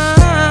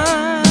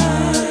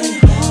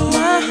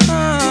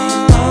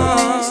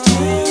heart,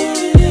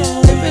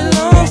 it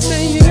belongs to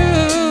you.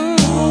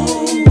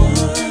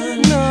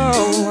 No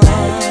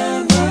one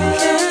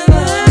can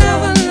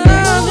ever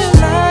love you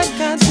like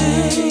I do,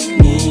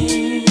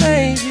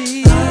 baby.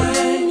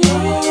 I'm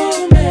your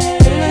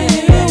man,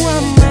 you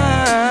are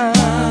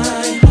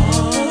mine.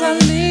 'Cause I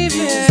leave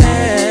it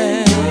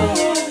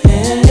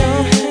in your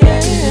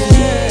hands.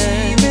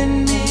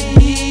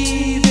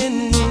 Even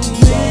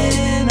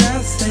when I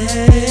say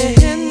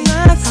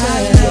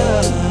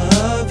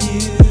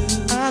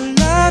I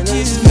love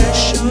you,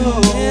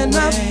 special in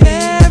a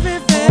very,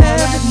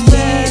 very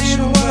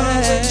special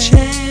way.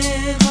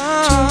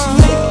 To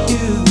make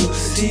you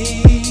see,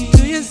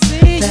 do you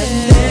see that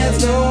there's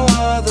no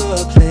other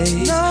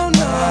place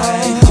my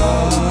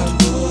heart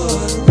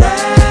would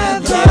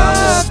rather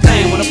be.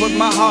 When I put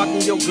my heart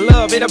in your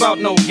glove, it about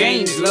no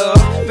games,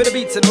 love. For the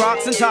beats and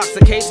rocks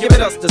intoxicates,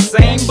 giving us the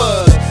same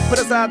buzz. Put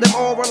aside them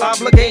oral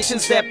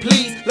obligations that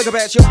please. Look up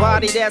at your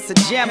body, that's a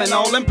gem in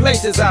all them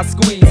places I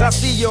squeeze. I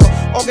see your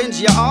organs,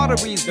 your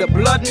arteries, the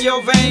blood in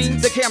your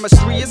veins. The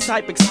chemistry is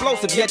type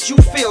explosive, yet you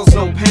feels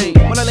no pain.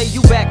 When I lay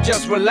you back,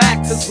 just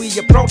relax as we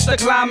approach the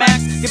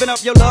climax. Giving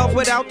up your love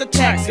without the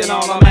tax, and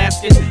all I'm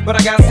asking, but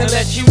I got to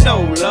let you know,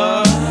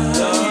 love.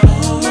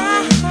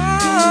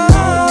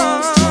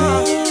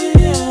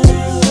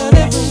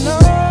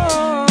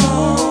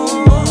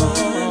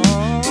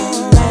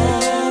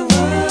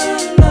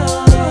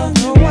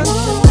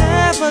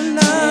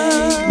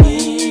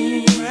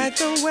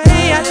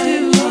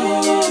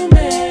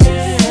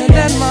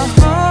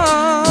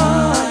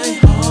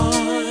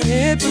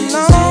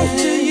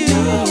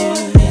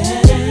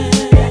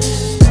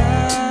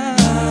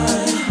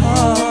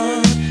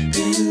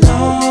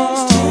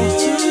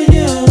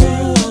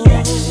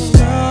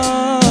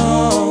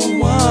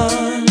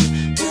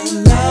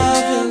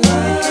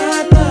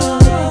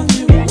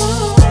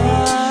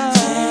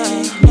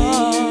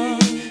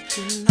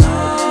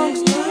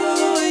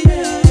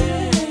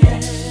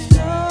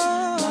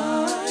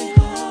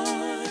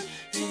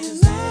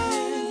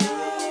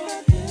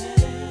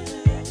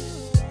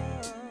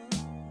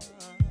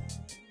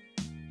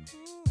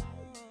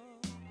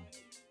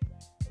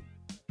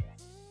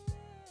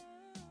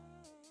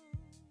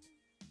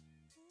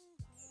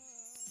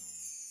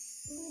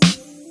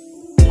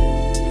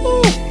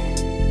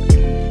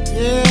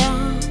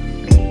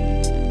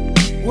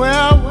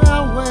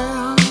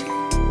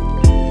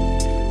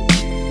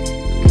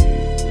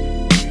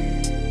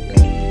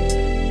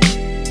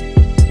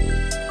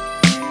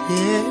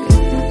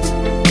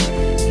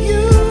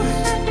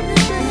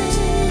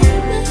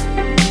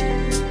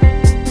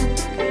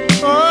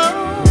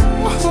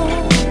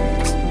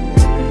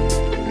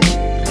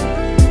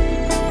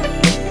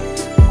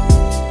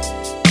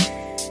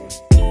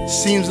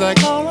 Seems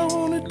like all I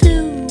wanna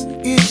do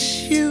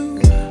is you.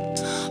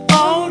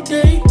 All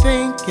day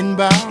thinking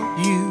about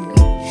you.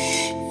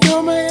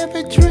 You're my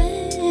every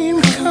dream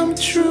come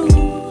true.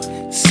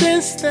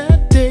 Since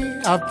that day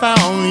I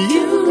found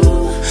you.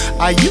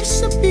 I used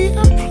to be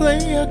a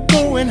player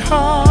going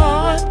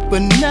hard,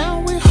 but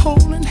now we're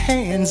holding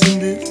hands in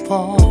this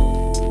park.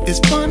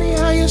 It's funny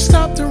how you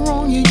stop the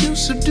wrong you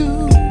used to do.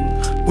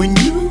 When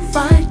you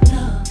fight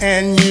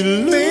and you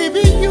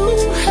baby, you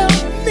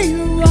help me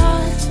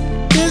write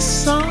this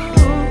song.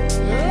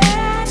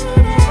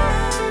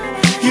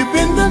 You've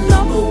been the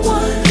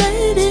 #1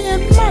 lady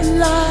in my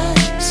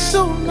life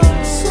so long,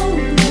 so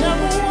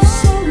long,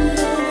 so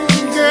long.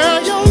 Girl,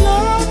 your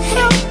love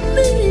helped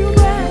me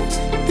write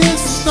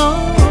this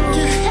song.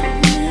 You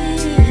helped me,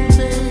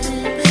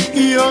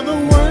 baby. You're the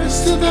words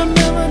to the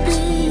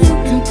melody. You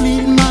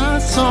complete my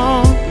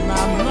song,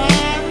 my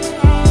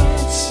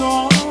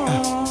song.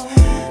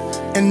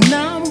 And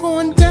now I'm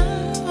going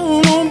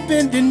down on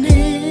bending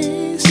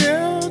knees.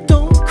 Girl,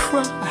 don't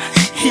cry.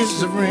 Here's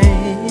the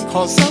rain.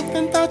 Cause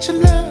something about your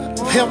love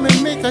help me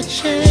make a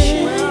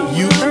change.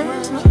 You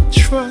earned my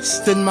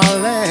trust in my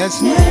last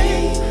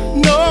name.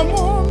 No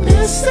more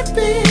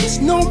Mississippi's,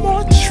 no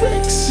more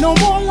tricks, no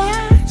more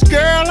lies.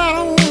 Girl, I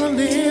don't wanna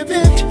live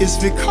it. It's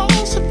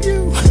because of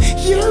you,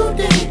 you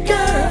did,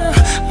 girl.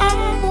 I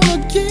wanna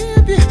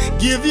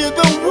give you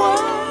the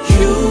one.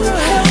 You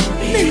help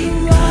me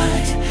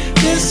write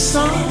this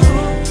song.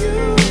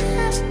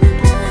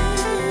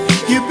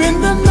 You've been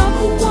the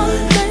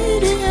 #1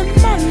 lady in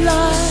my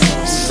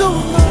life. So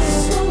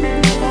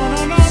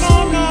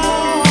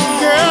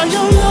girl,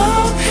 your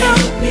love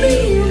helped me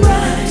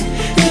write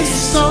this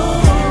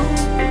song.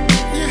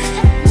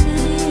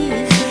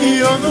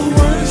 You're the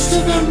words to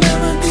the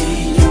melody.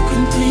 You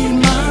complete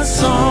my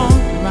song,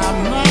 my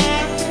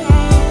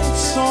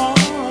song.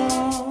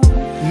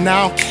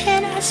 Now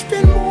can I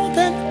spend more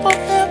than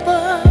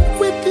forever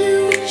with you?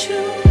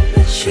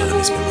 Girl, let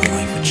me spend my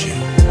life with you.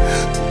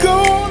 Go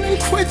on and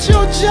quit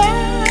your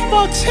job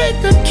or take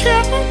good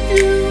care of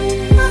you.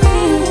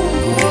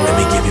 Let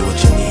me give you what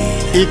you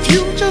need. If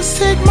you just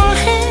take my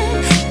hand,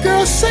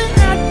 girl, say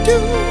I do,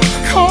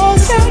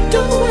 'cause I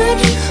do it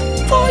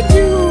for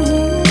you.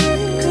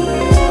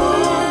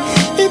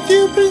 If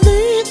you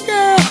believe,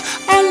 girl,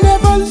 I'll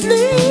never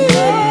leave.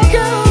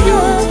 Girl, you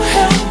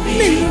help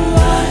me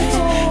write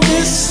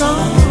this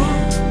song.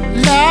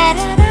 La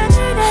da da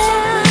da da.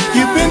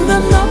 You've been the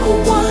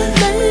 #1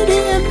 lady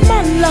in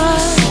my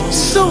life.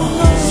 So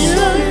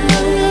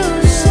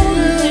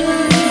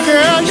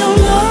girl, your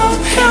love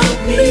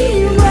helped me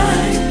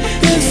write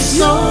this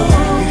song.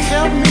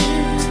 Help me,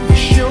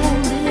 show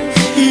me.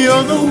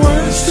 You're the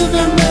words to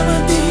the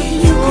melody.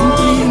 You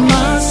complete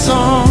my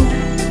song,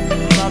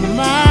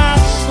 my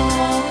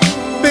song.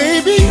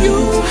 Baby, you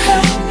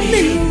help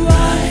me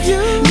write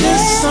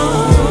this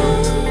song.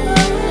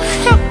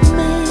 Help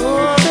me.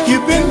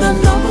 You've been the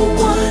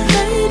 #1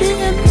 lady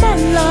in my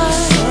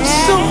life.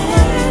 So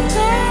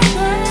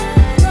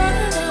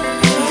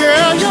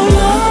girl, your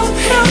love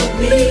helped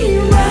me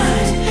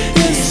write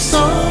this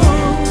song.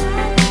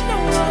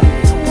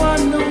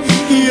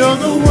 You're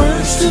the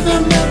words to the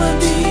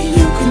melody.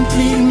 You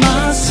complete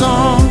my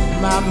song,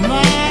 my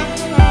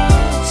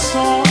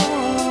song.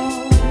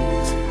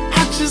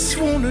 I just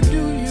wanna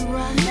do you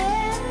right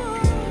now.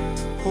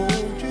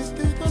 Hold you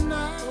through the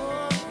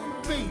night,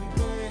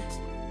 baby.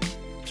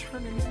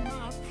 Turning in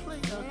my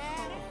plate of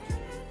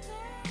cards,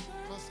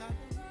 'cause I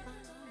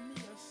found me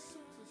a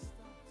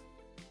superstar.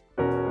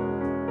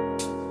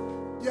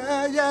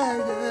 Yeah, yeah,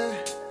 yeah.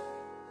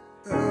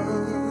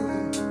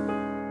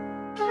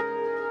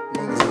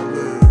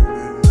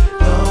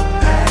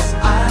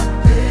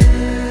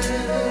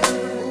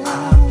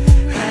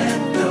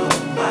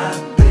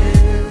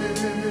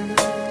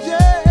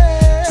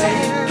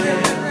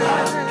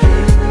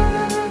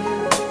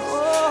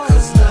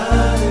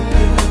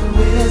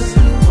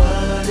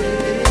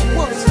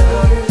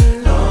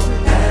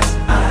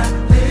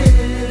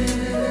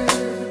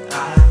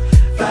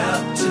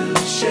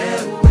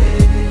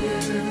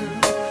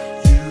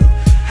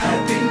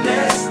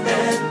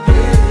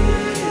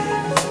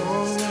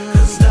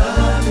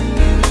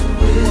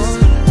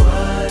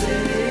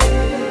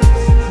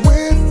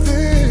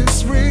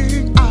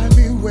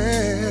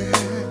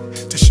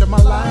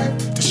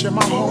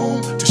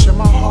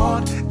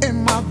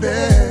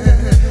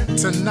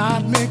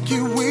 Not make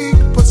you weak,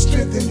 but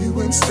strengthen you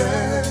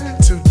instead.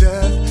 To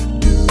death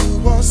do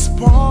us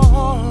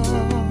part.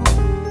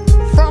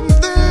 From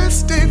this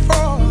day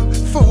forward,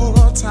 for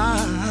all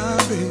time,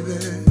 baby.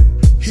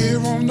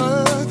 Here on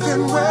earth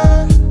and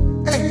where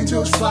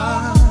angels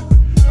fly.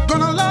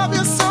 Gonna love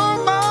you so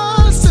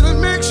much till it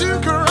makes you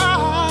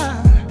cry.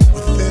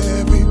 With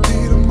every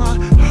beat of my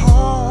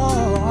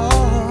heart.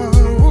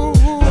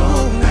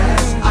 Long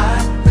as I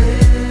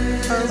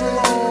live, as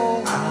long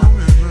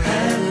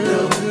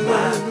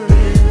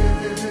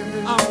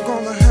I'm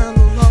gonna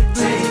handle up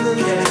this.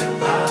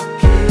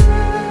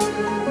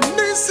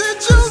 They said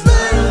you've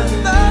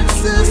been like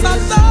since I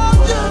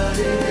love you.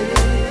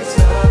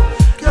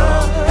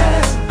 Girl,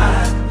 as I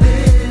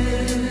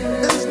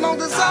live, as long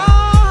as I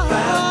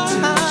vow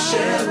to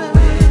share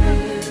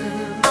with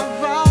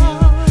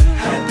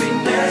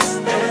happiness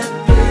and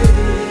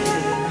bliss.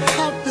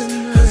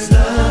 Happiness,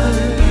 'cause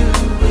loving you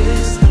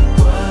is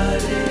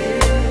what it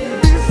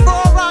is.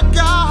 Before I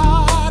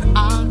God,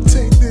 I'll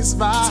take this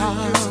vow.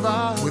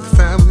 With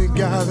family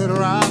gathered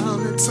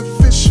around, it's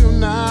official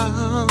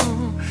now.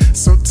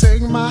 So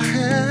take my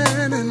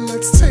hand and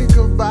let's take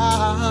a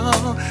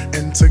bow.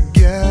 And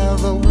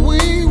together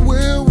we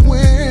will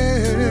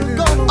win.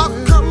 A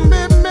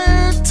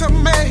commitment to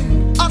make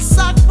a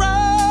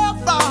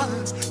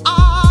sacrifice.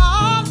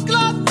 I'll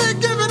gladly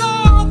give it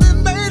all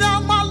and lay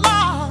down my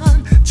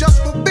life just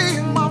for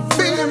being my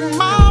friend,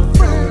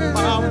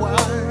 my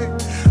wife.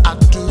 I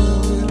do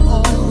it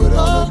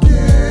all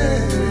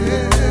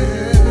again.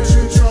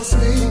 Trust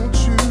me,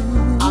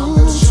 I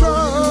will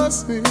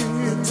trust me.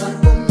 The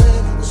type of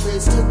man I was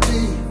raised to be.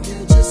 You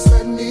just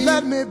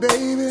let me,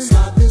 baby,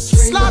 slide this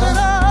ring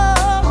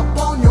up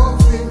on your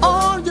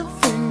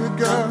finger,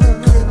 girl.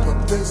 Clip up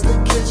this the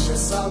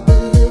kisses I'll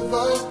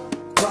deliver.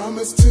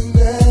 Promise to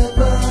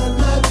never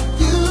let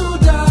you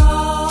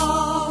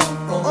down.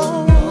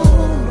 Oh, no,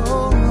 no,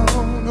 no.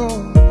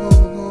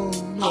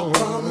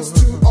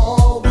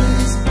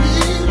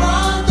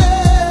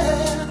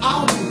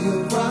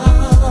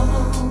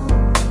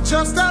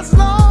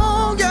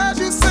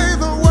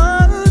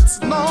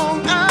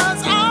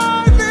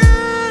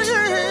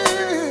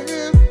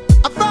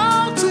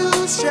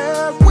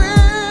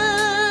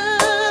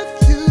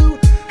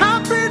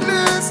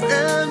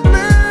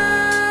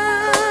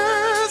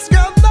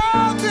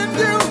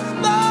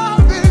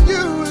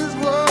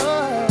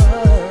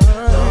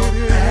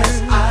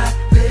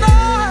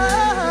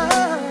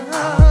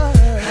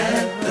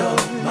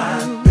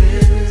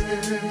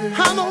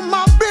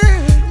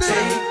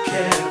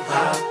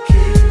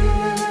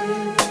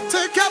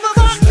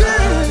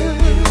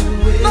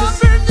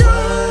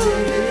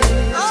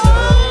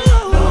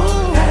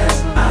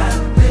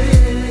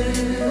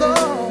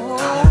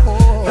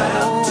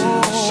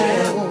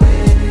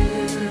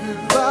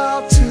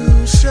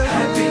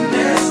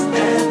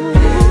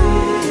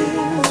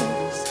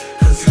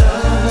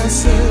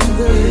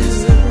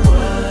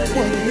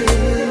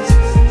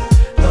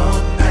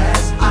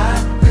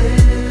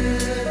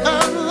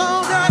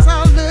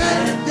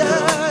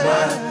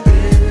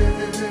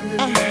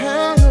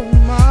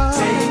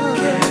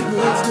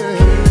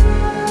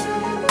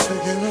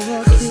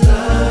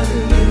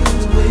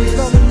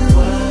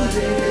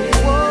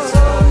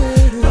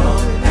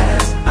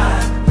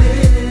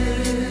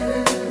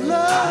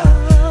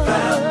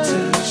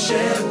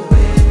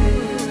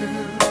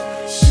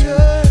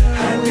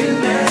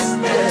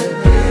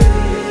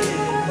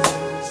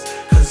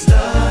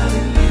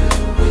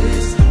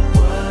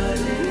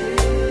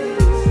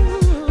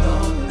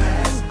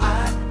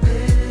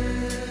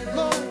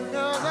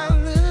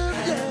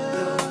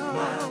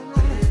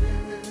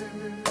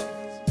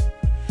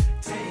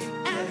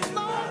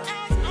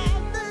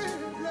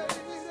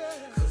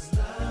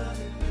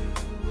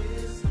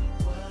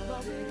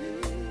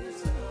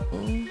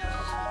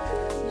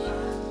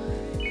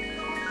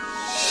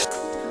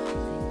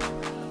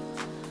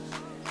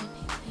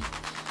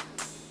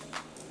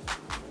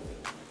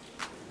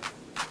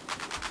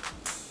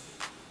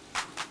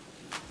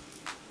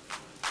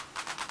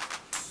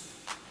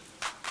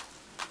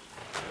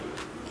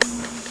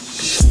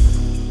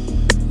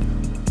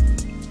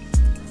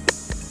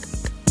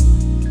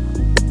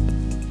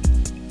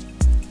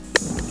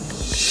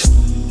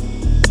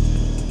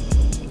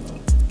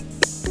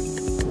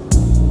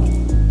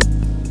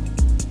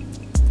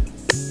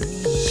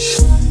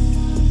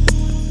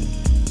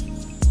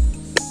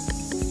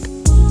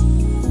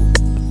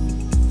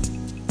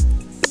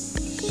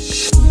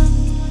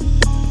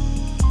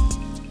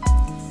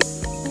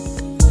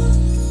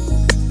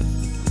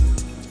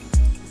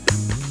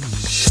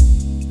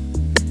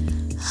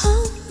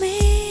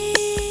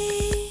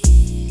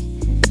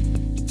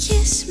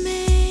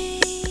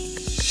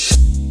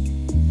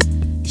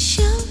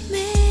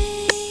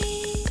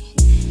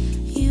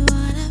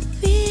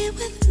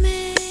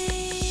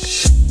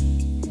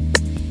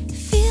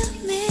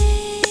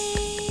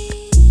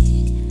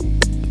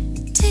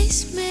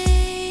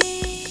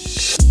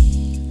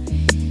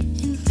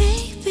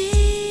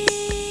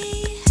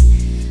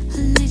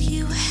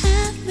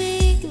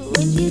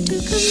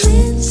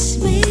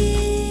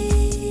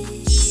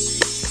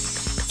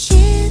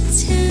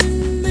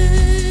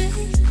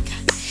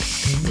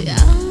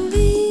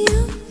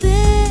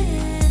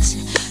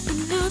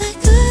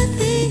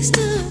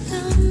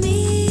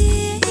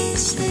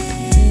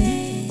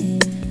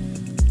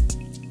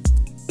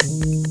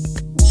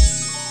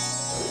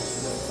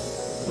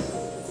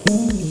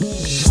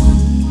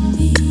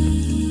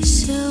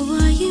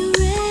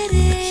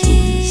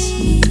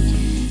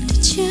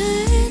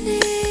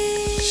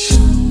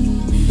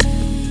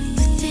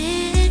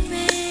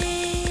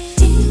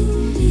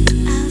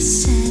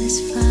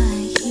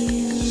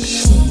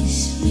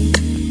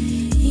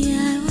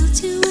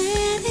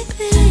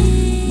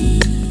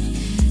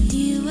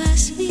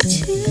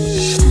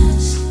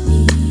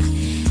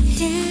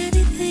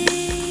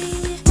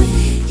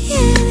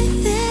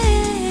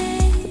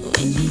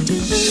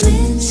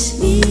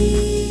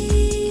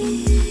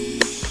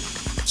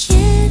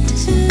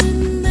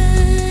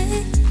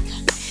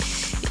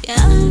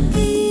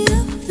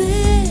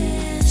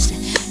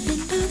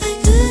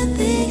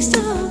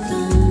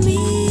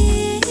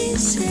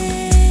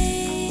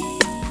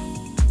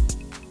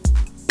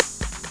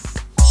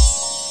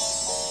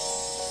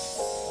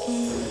 So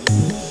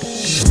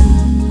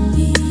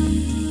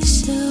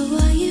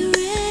are you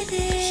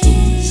ready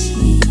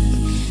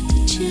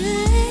to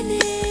journey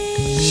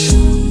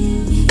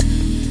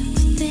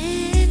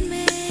within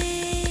me?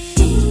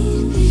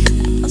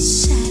 I'll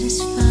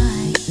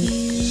satisfy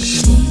you.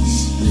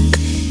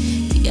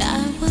 I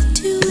will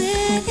do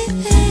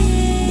anything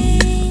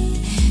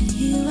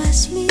you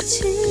ask me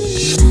to.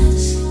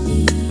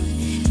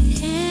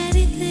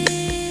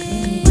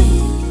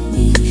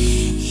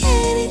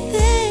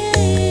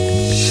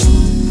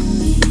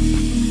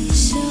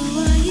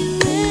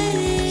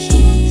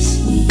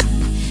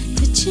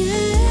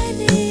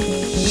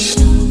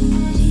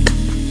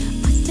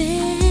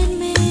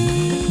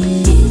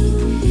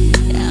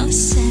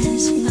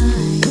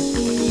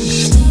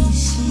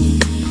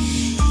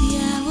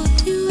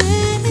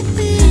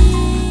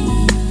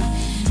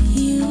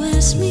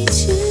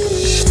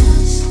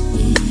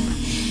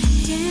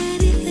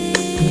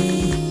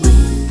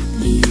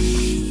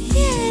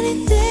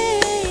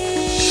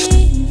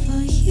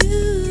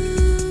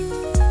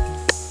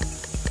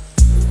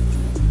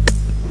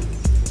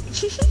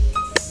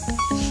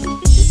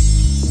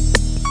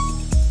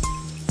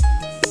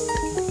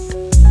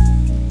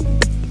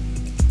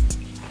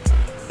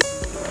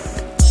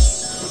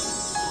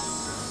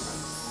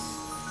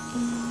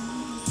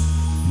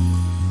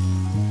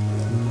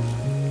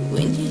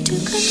 When you do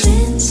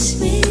convince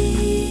me,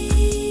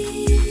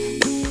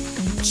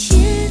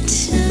 can't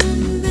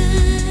turn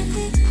back.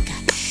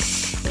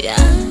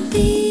 I'll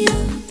be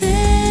your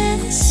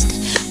best.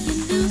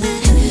 You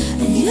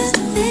know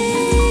that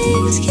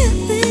your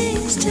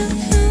things don't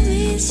come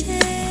easy.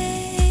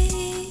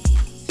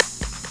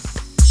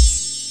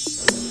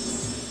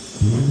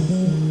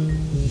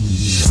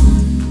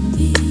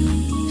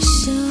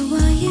 So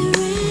are you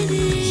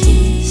ready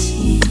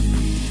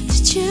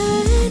to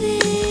journey?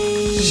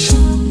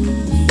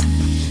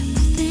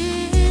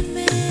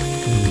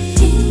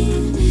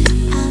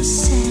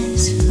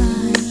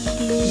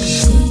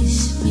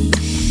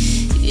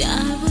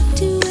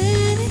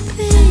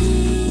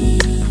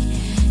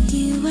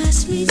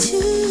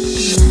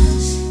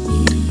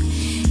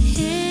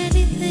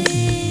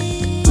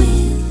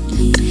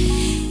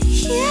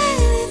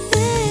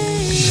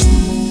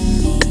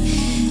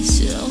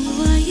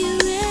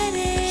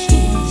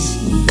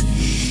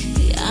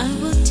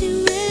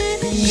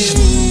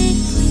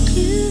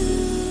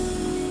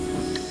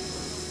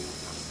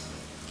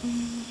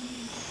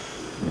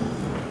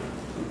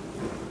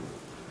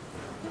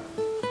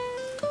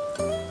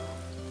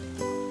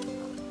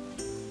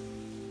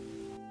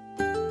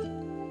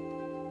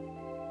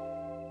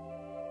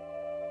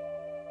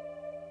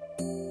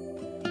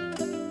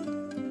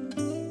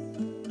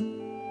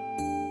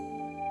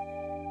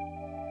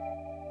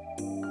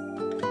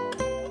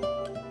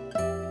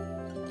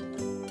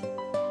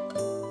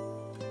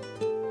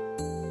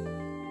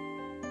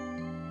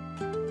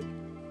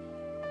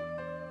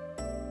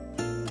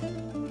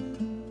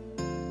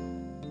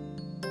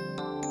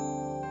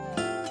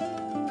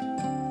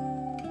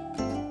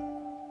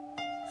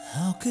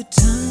 How could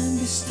time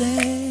be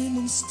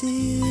standing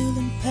still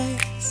and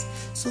pass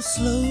so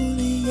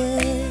slowly,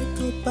 yet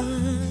go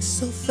by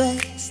so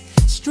fast?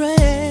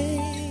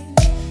 Strange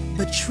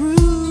but true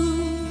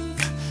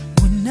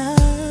when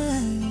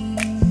I'm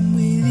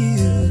with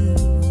you.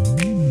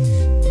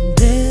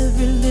 And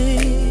every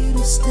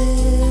little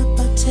step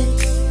I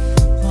take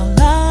while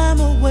I'm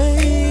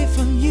away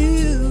from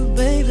you,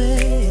 baby,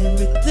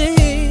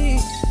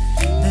 everything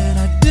that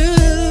I do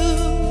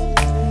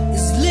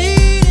is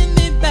leading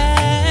me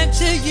back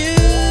to you.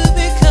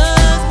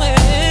 Because when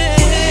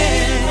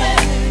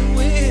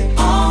we're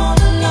all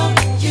alone,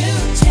 you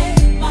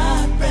take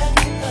my breath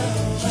away.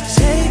 You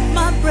take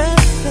my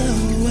breath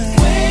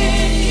away.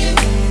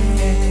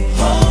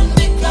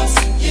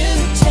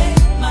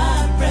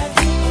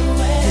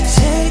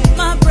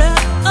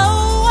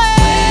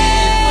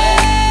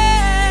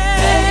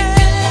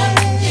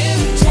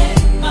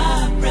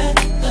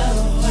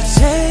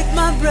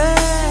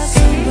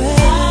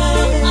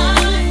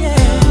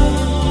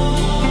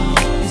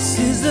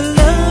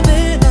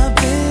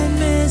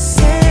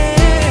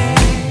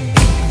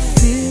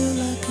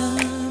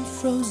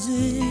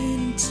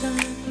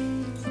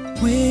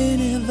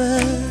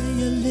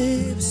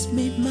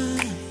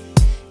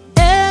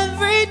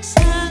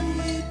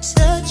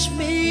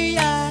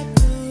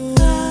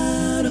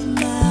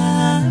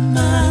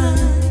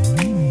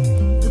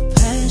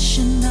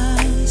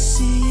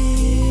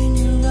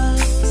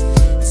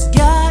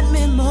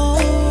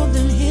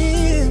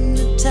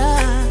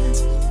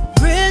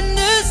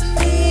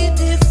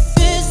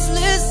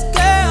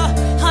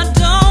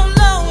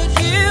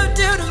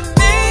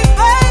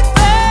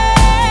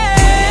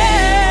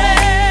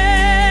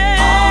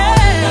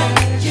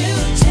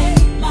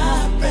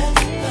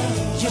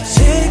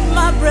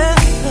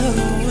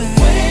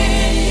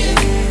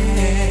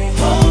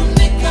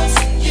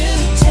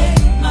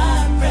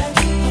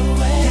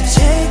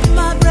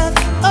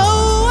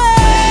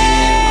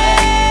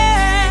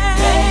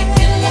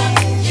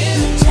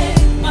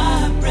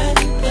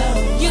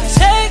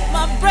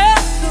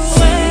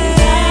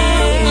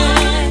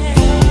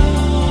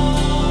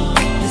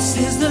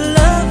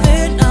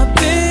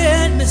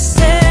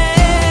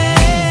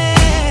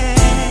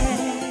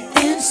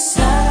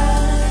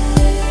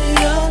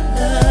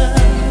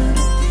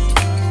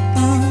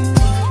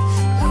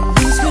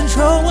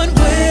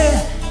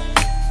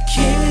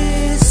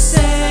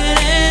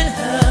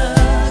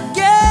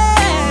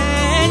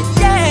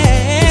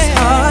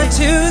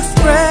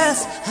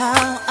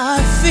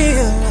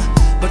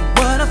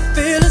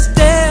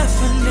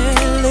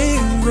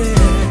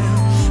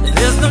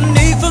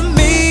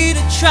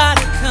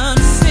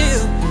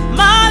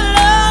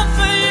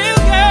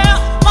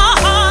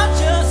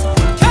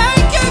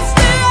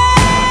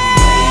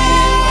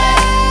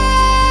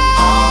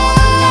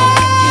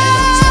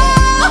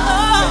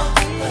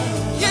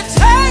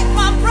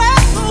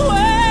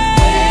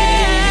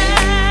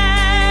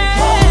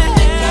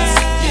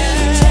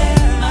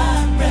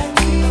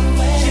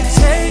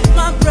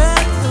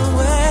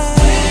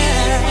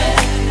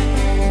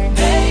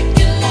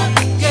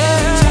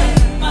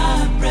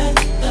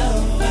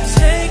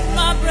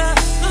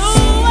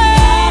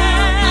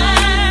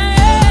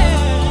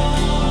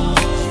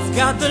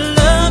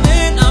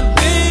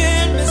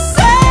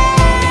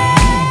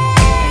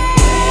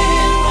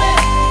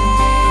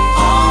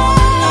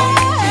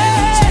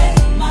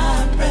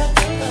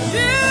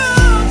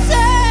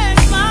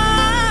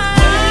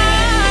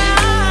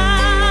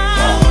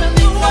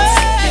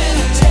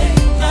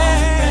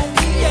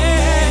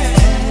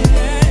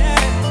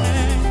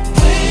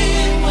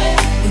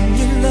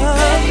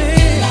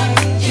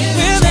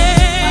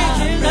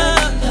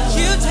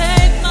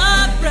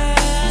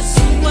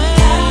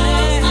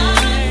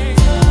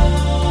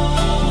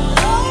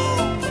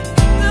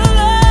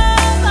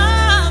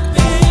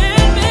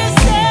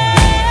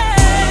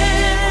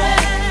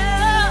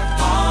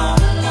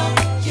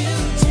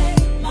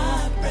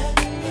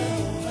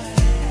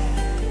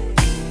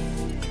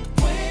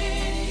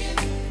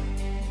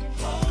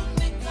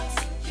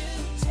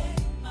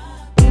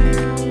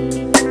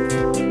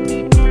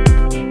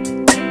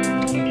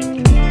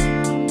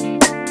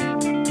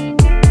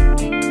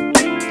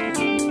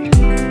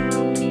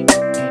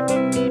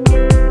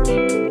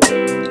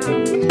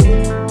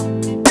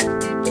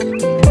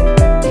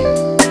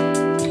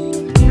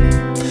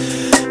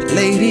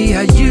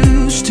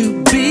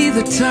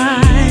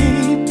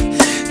 type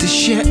to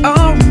share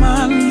all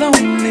my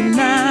lonely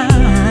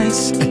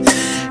nights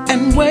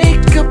and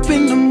wake up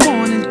in the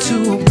morning to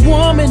a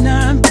woman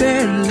I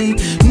barely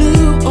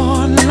knew or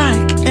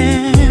liked.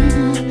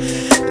 And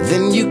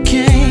then you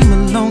came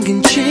along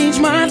and changed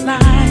my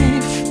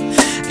life,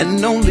 and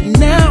only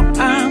now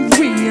I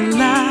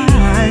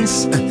realize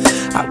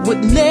I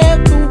would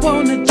never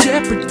wanna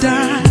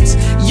jeopardize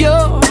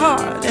your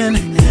heart and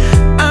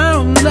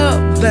our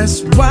love. That's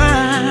why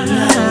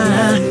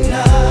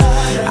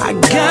I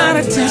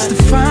gotta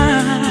testify,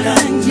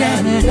 yeah,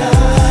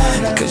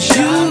 'cause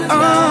you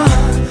are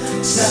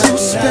so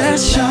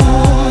special,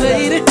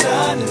 lady.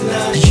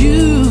 You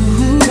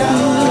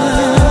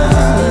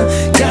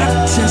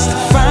gotta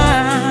testify,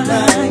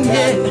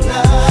 yeah.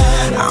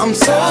 I'm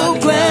so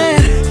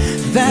glad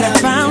that I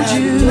found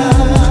you.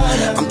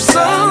 I'm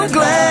so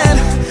glad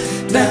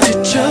that you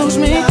chose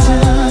me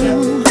too.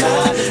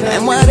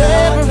 And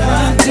whatever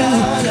I do,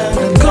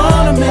 I'm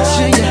gonna make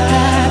sure you're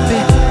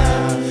happy.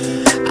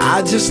 I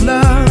just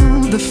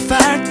love the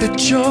fact that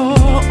you're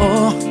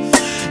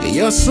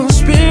so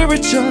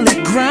spiritually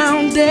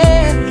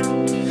grounded.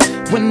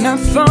 When I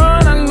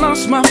thought I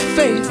lost my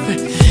faith,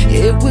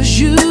 it was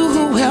you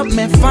who helped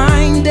me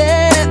find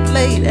it,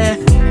 lady.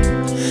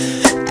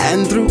 And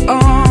through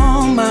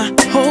all my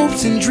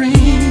hopes and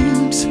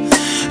dreams,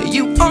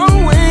 you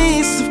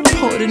always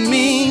supported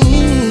me.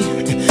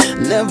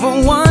 Never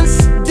once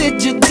did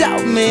you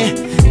doubt me.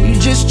 You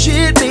just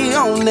cheered me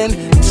on and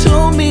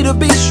told me to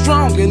be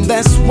strong. And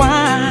that's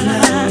why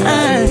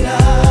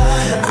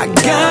I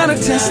gotta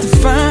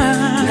testify,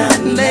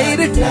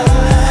 lady,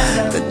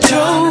 that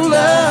your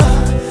love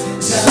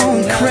is so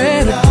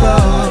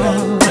incredible.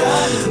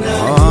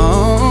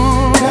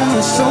 Oh,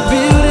 it's so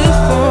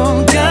beautiful.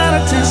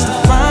 Gotta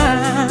testify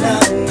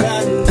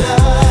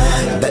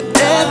that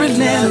every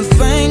little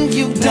thing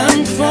you've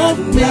done for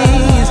me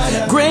is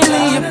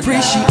greatly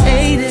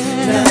appreciated,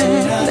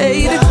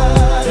 lady.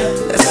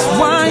 That's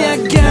why I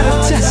gotta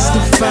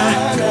testify.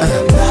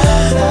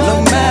 No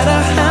matter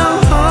how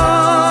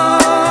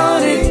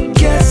hard it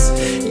gets,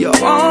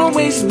 you're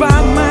always by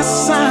my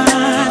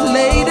side,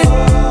 lady.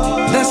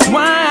 That's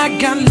why I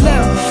got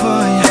love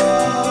for you.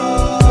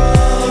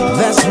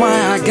 That's why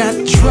I got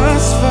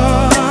trust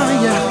for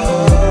you.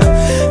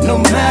 No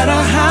matter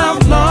how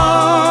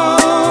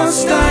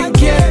lost I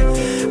get,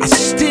 I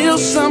still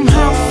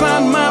somehow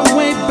find my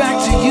way back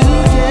to you,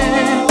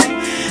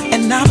 yeah.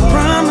 And I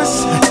promise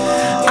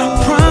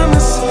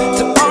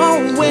to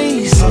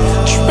always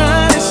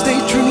try to stay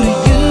true to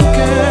you,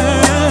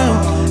 girl.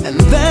 And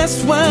that's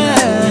why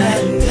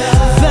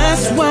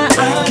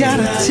I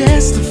gotta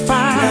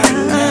testify,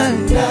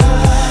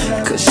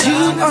 'cause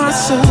you are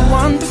so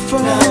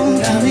wonderful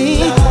to me.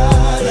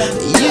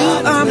 You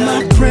are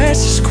my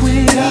precious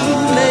queen,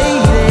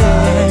 lady.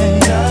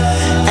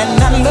 And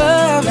I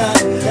love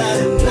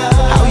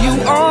how you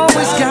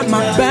always got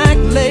my back,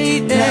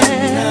 lady.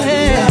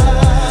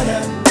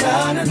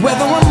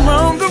 Whether I'm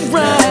wrong or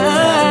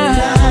right,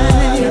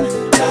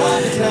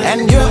 and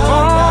you're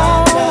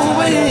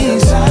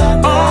always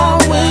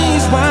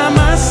by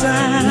my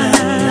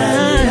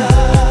side.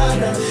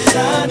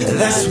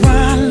 That's why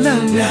I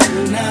love you,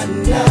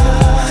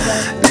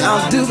 and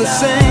I'll do the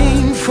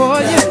same for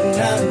you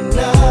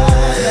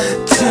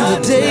till the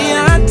day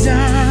I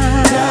die.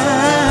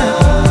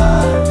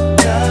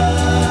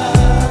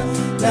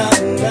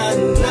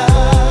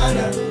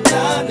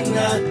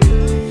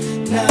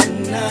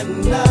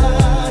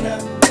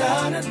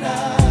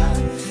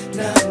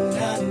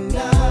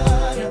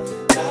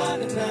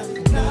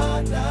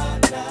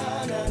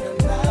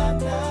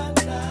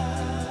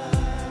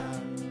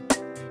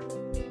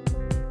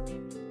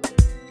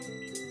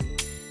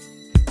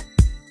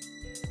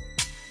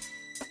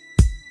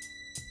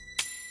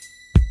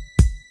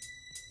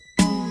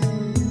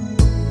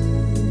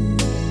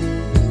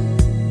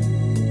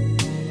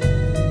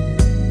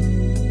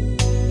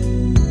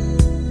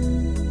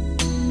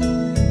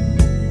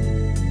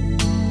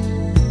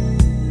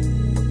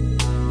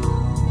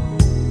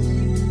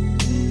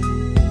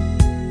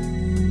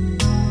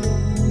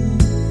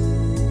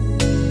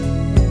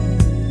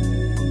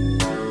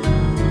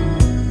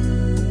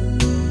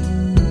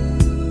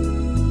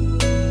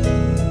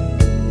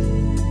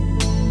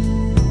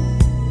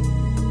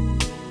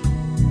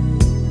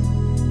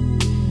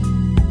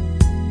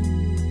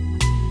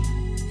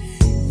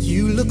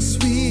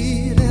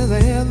 Sweet as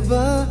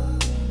ever,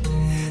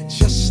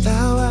 just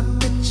how I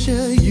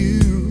picture you.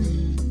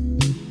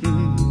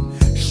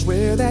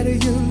 Swear that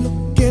you're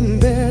looking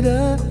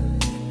better,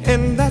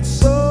 and that's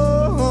so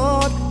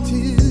hard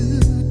to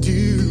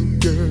do,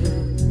 girl.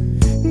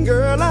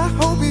 Girl, I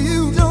hope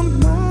you don't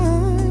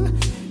mind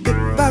if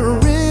I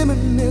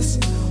reminisce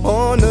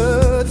on a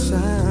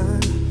time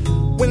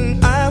when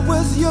I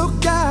was your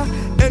guy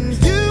and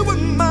you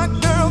were my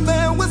girl.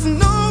 There was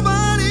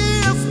nobody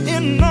else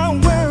in my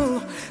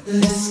world.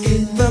 Let's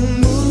get the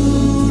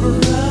mood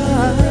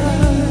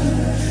right.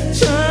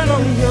 Turn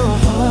on your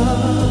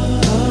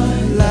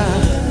heart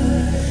light.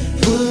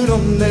 Put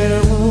on that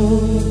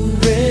old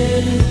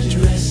red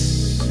dress.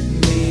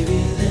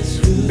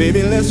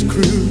 Baby, let's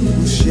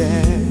cruise,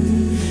 yeah.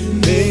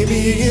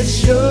 Baby,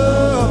 it's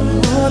your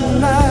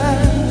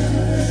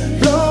night.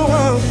 Blow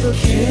out the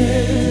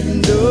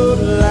candlelight.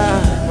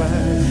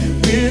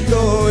 We're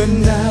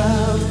going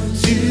out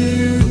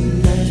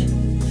tonight.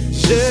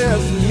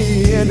 Just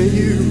me and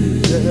you,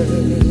 yeah.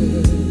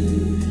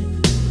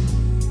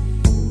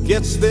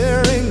 Guess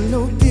there ain't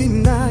no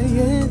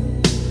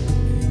denying.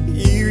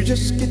 You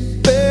just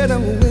get better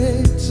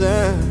with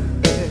time.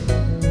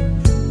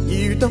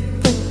 You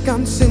don't think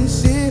I'm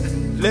sincere?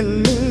 Let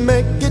me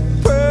make it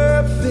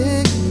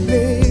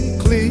perfectly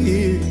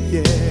clear,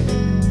 yeah.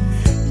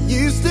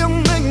 You still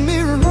make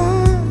me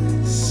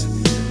rise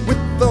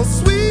with those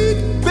sweet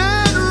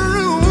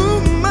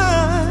bedroom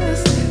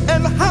eyes.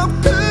 And how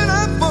could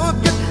I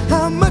forget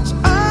how much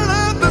I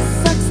love the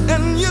sex?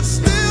 And you're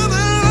still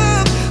the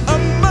love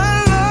of my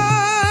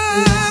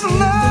life.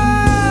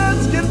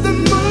 Let's get the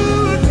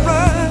mood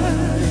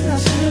right.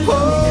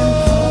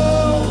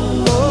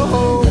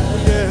 Oh,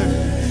 yeah.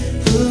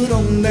 Put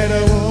on that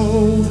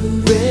old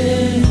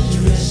red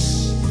dress.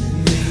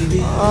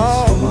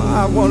 Oh,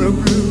 I wanna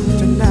groove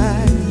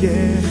tonight,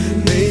 yeah.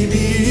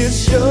 Maybe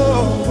it's your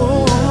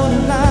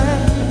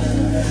night.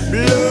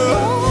 Blow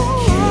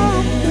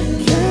out the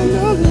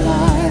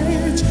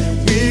candlelight.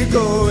 We're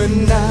going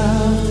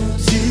out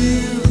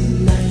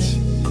tonight.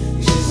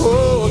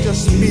 Oh,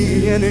 just me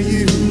and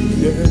you,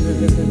 yeah.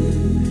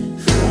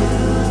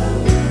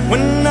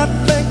 When I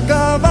think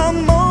of our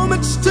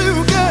moments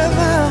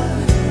together,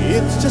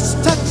 it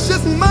just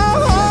touches my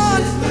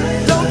heart.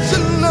 Don't you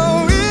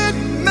know it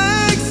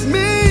makes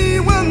me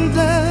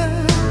wonder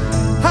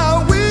how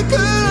we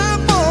could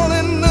have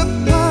fallen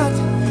apart.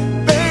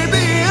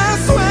 Baby, I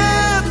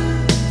swear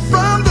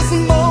from this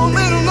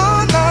moment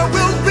on I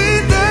will be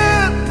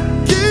there,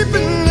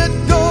 keeping it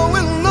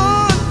going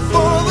on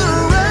for the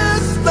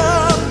rest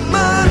of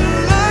my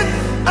life.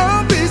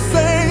 I'll be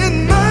saying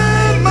my.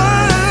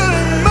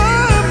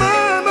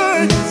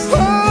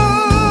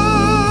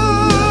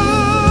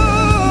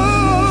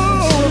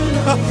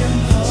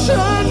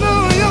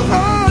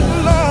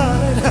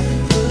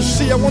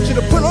 I want you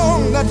to put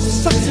on that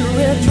sexy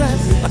red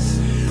dress.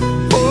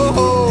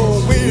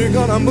 Oh, we're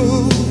gonna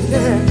move,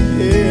 yeah,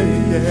 yeah,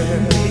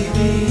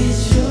 yeah.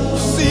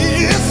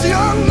 See, it's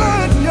your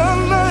night, your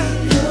night.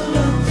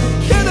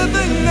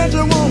 Anything that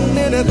you want,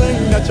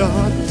 anything that your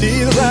heart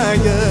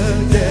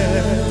desires,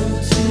 yeah.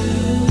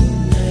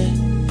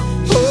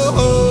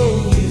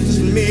 Oh, just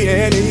me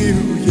and you,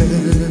 yeah.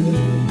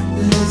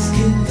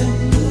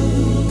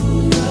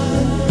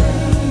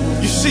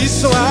 You see,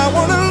 so I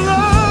wanna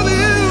love you.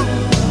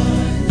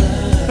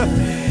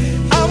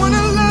 I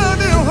wanna love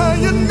you how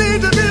you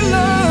need to be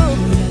loved.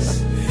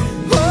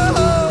 Oh,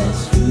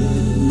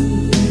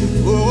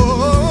 oh,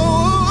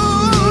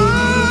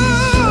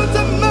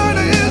 tonight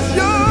is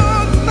your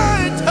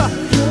night.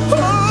 Oh,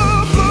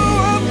 blow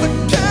out the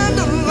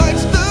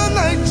candlelights.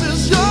 Tonight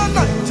is your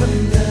night.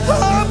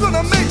 I'm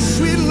gonna make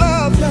sweet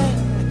love.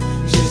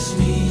 Just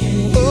me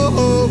and you. Oh,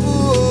 oh,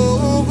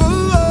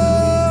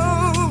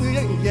 oh,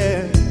 yeah,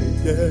 yeah,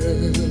 yeah.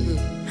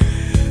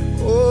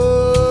 Oh.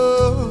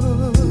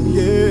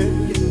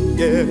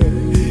 Yeah,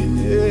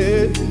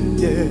 yeah,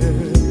 yeah.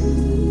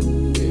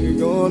 We're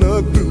gonna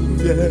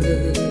groove, yeah.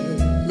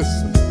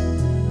 Listen,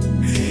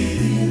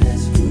 baby,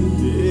 let's groove.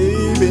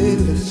 Baby,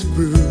 let's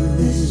groove.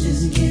 Let's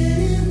just get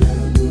in the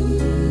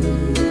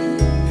mood.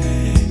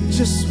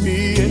 Just me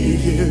and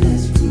you.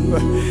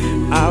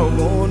 I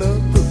wanna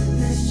groove.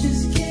 Let's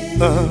just get in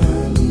the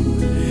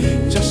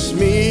mood. Just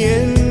me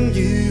and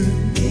you,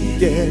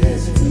 yeah.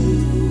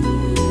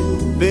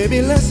 Baby,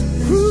 let's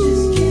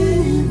groove.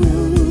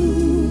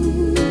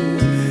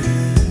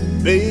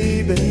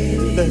 Baby,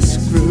 let's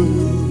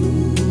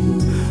groove.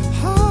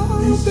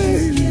 Oh,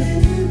 baby,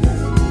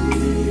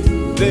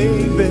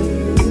 baby,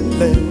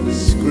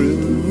 let's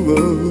groove.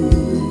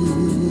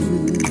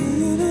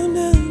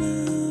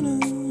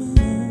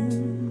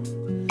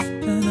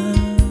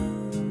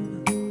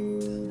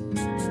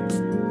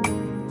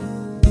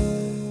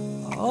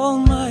 All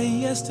my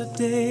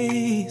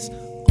yesterdays,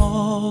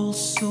 all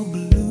so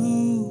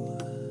blue.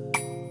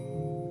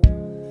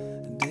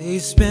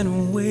 Days spent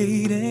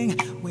waiting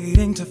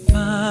to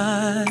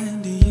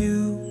find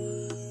you.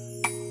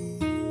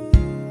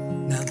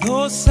 Now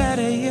those sad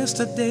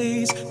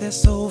yesterdays, they're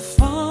so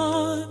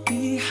far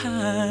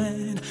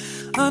behind.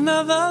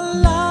 Another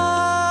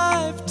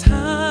lifetime.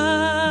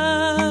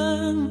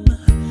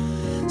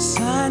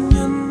 Sign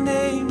your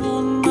name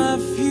on my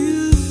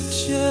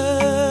future.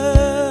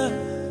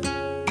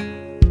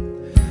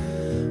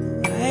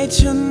 Write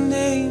your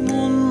name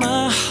on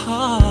my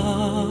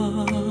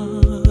heart.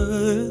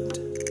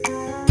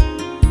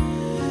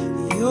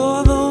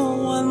 You're the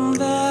one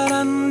that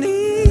I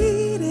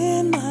need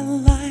in my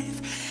life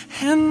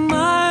and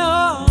my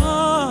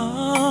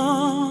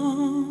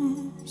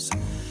arms.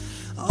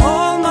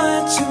 All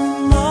my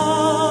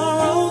tomorrows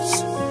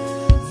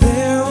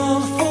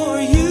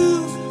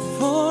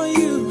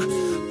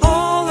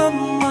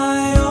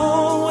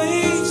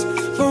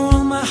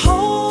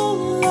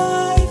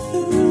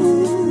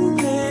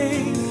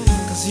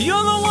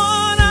you're the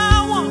one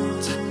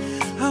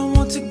I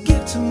want to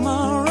give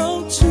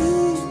tomorrow to.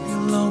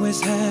 You'll always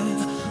have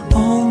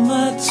all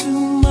my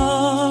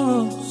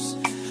tomorrows.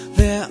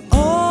 They're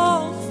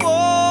all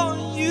for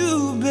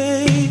you,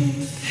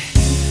 babe.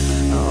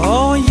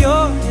 All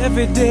your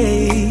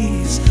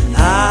everydays,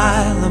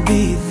 I'll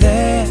be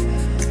there.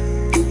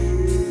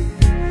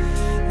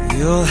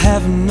 You'll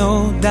have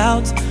no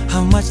doubt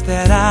how much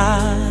that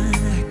I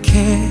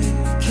care.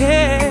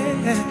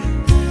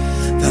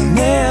 There'll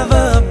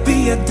never be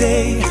a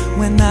day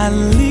when I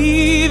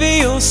leave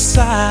your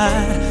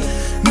side.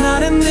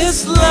 Not in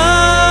this lifetime.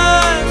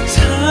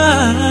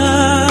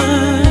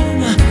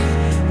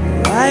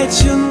 Write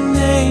your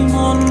name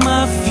on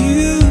my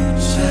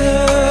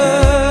future.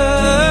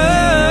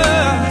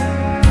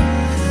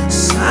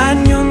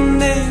 Sign your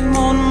name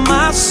on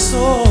my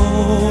soul.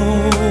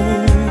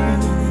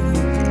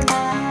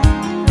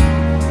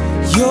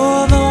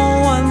 You're the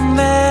one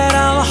that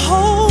I'll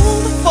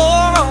hold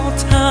for all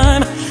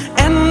time,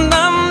 and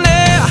I'm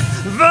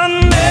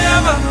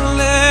never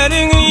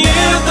letting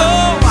you go.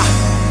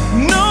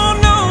 No,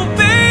 no,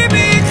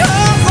 baby,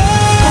 'cause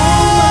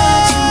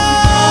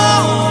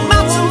all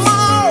my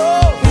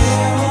tomorrow,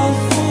 they're all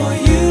for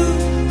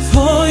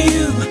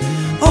you,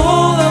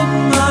 all of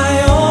my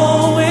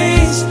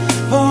always,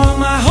 for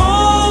my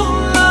whole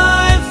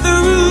life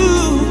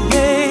through,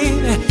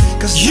 baby.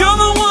 'Cause you're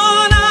the one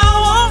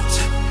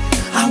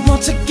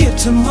to give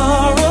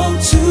tomorrow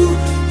to.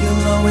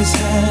 You'll always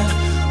have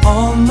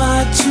all my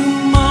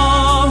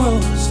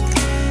tomorrows.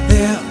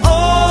 They're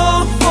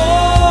all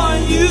for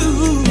you,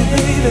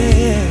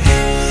 baby.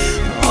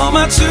 All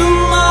my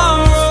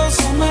tomorrows,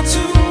 all my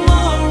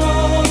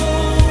tomorrows.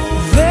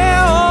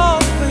 They're all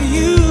for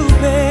you,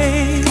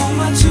 babe. All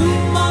my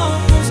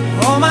tomorrows,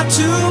 all my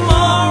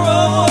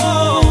tomorrows.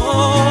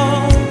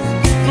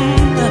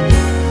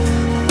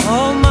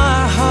 All my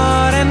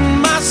heart and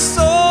my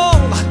soul.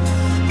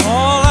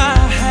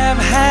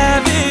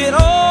 Have it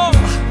all.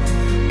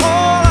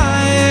 All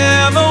I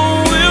ever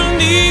will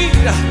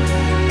need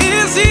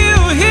is you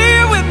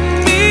here with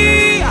me,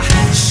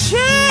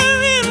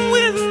 sharing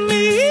with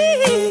me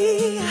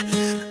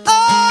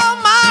all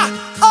my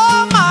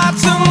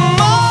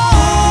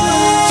tomorrows.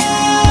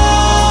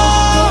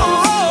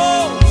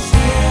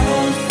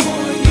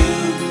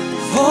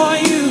 For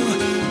you,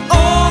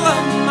 all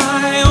of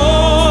my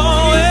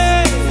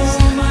always,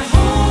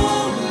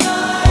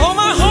 all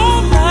my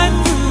whole life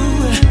through.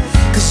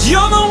 'Cause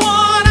you're the one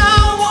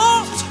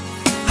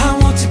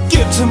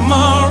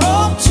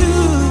tomorrow too.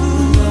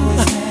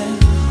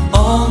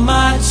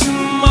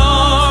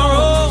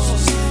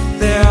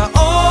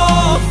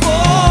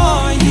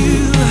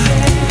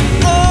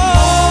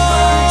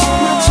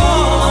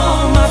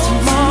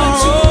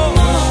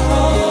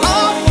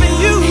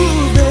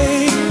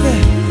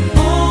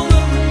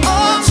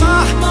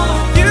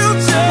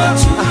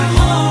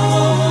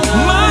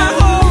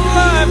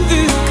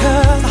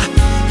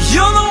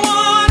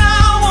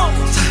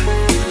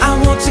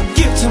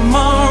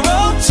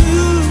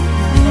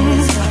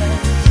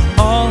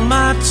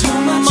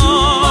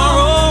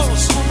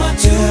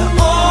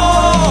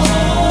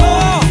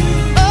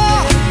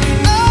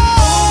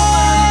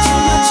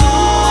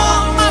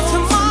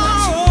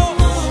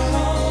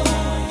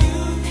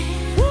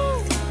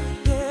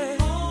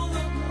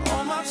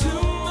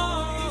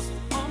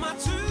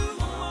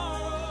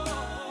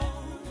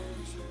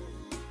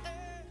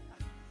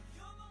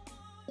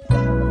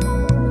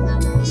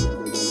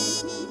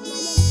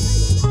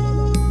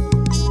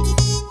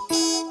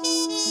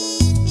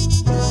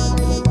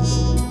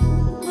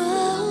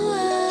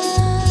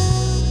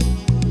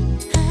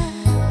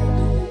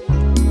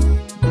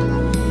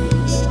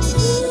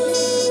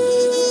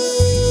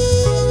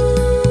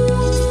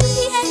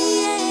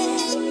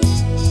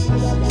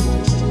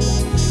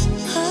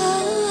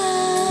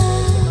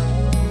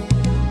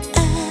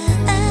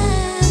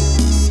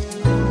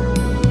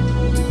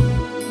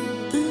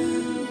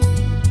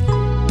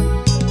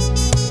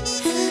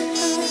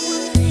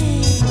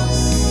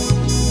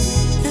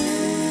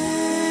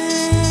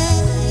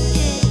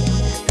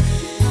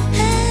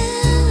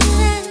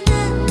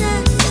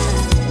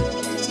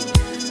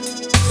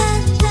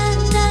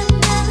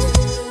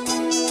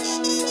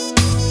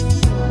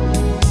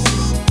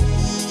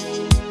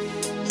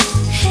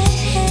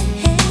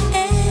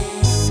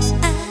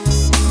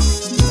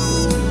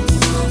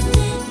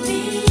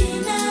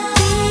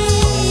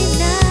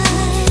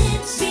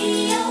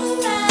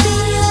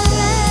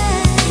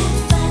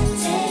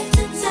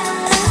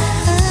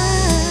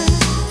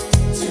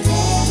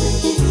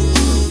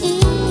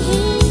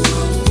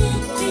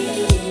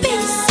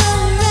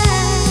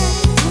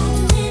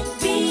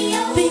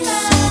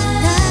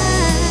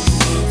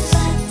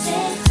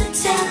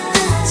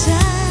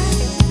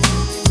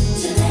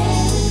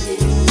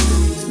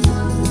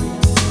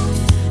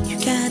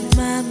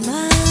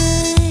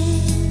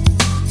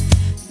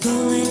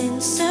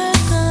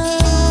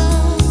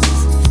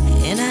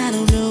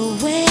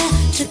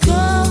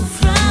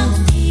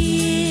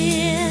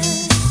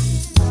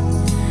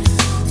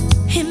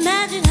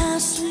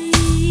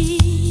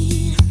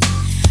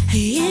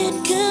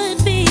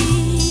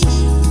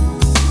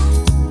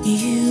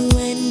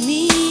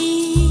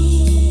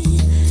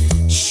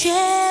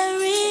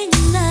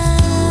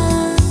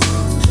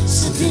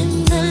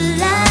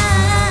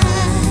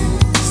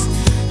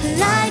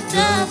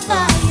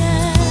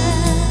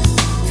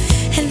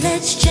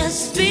 let's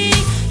just be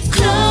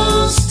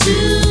close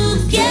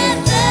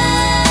together.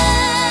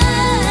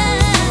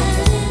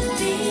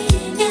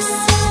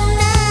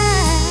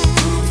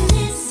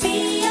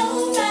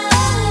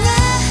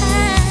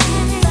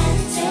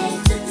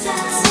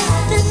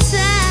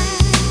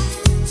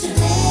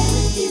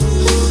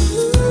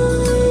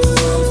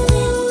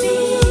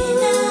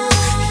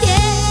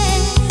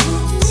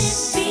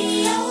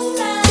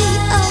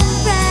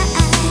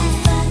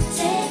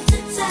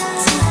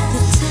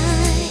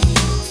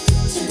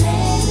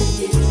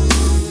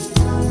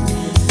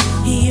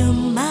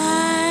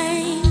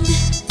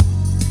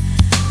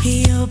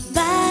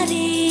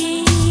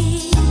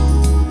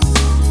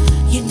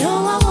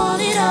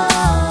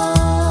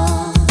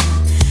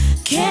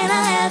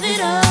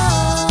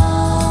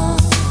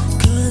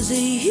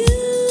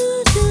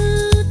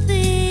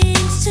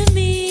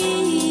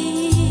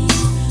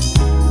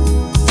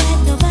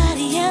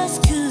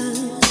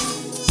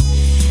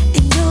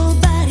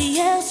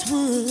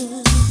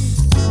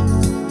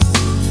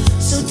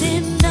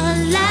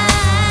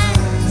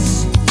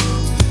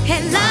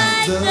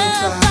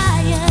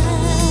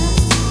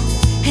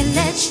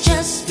 Let's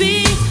just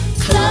be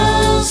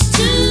close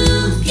together.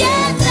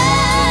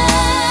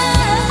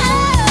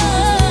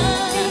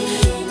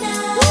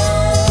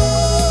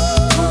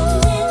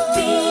 Wouldn't it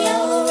be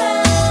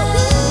alright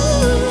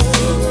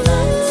if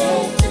I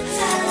take the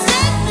time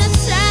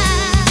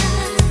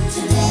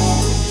to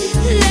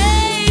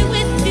lay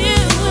with you?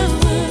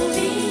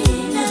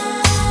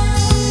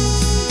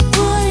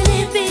 Wouldn't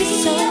it be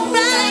so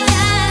right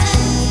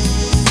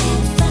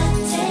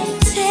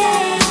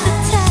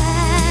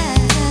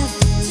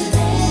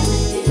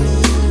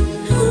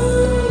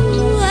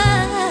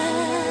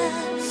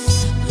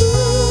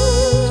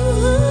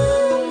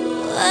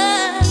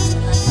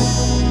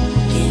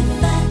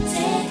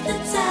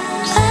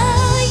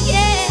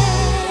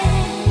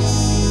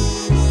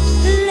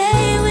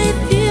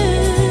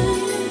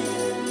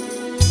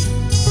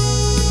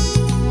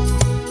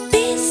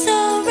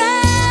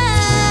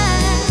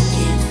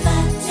if I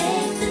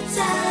take the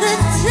time?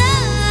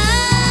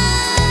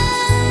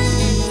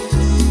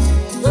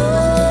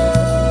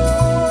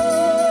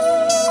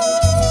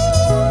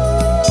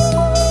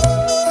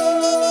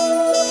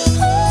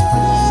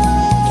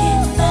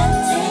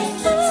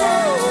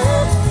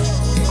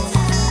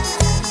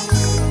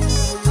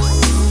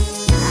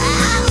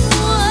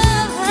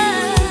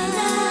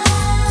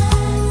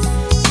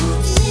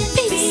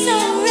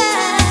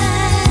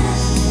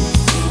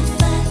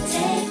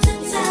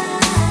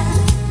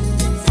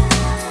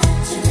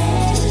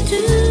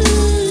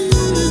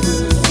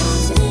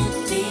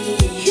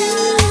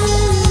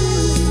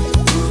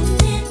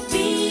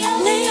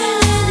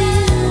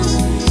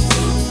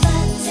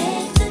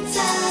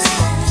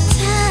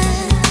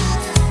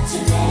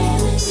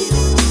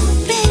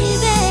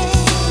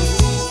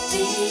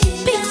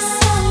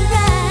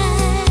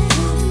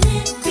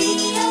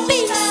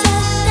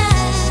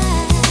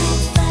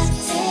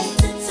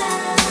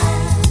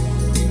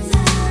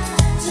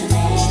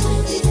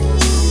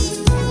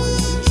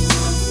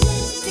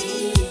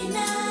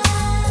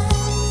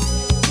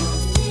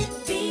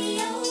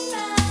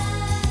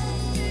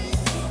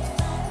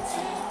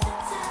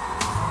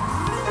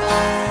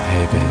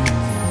 Hey baby,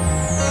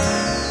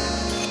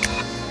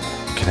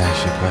 can I ask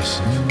you a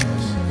question?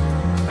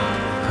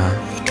 Huh?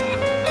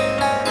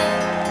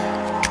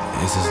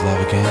 Is this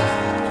love again?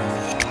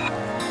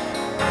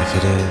 If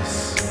it is,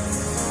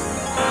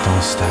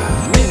 don't stop.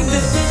 If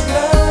this is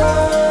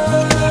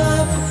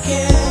love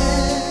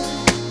again,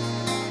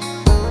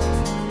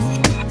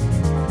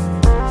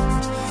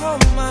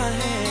 hold my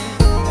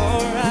hand,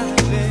 alright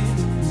babe,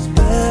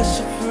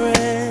 special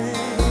friend.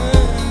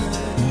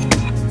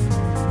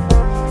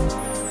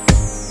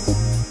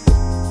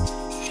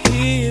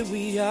 Here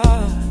we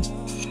are,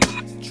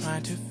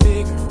 trying to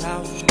figure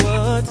out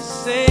what to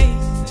say,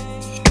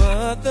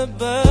 but the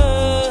butterflies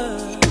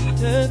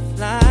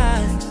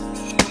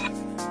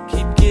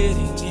keep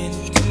getting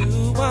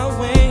into our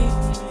way.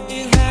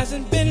 It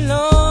hasn't been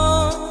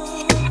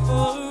long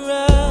for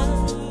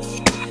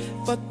us,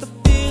 but the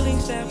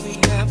feelings that we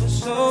have are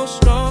so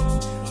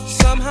strong.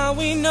 Somehow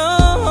we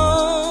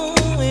know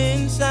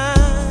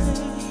inside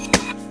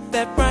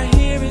that right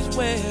here is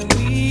where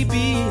we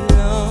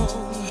belong.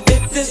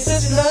 If this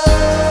is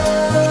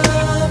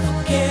love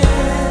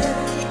again,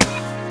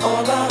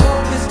 all I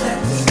hope is that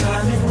this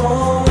time it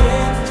won't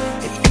end.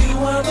 If you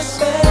are a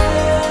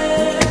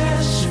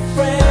special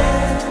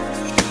friend,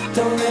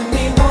 don't let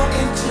me walk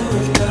into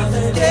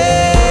another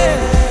day.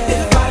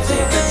 If I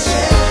take a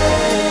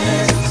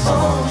chance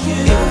on you,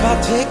 if I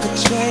take a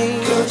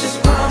chance, girl, just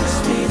promise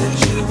me that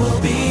you will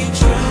be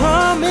true.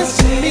 Promise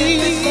me.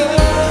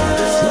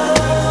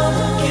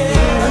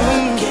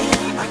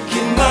 I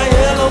give my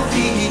LOV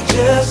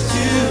just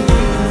to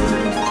you.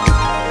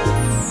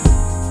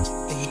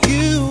 And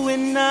you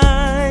and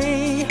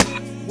I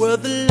were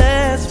the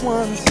last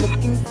ones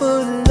looking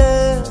for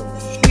love.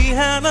 We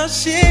had our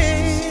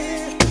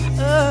share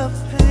of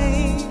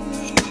pain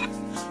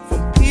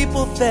from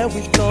people that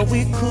we thought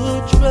we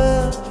could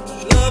trust.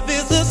 Love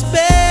is a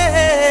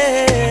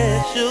spell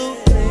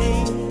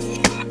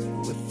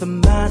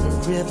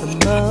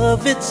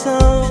of its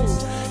own.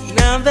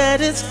 Now that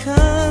it's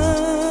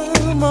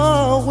come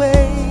our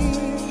way,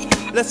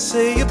 let's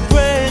say a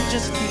prayer and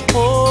just keep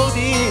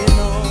holding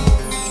on.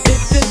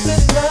 If this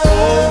is love,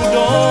 hold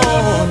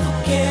on,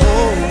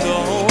 hold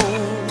on.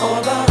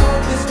 All I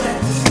hope is that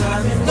this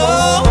time it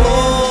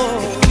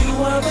won't. If you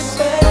are a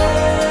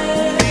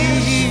special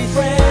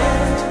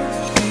friend,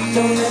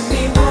 don't let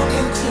me walk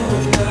into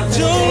another.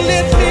 Don't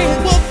let me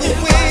walk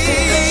away.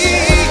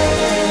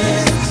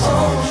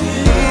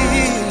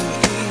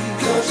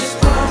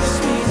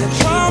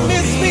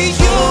 Promise me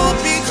you'll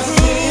be true.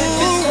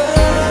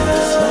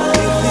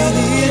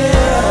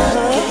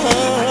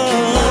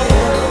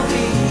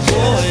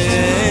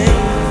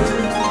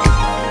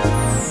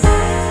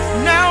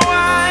 Now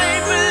I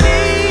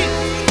believe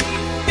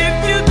if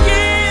you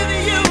give,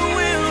 you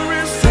will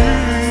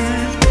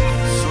receive.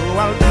 So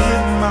I'll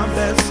give my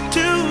best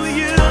to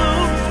you,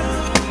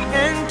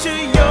 and to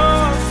your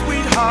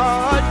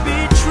sweetheart be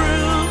true.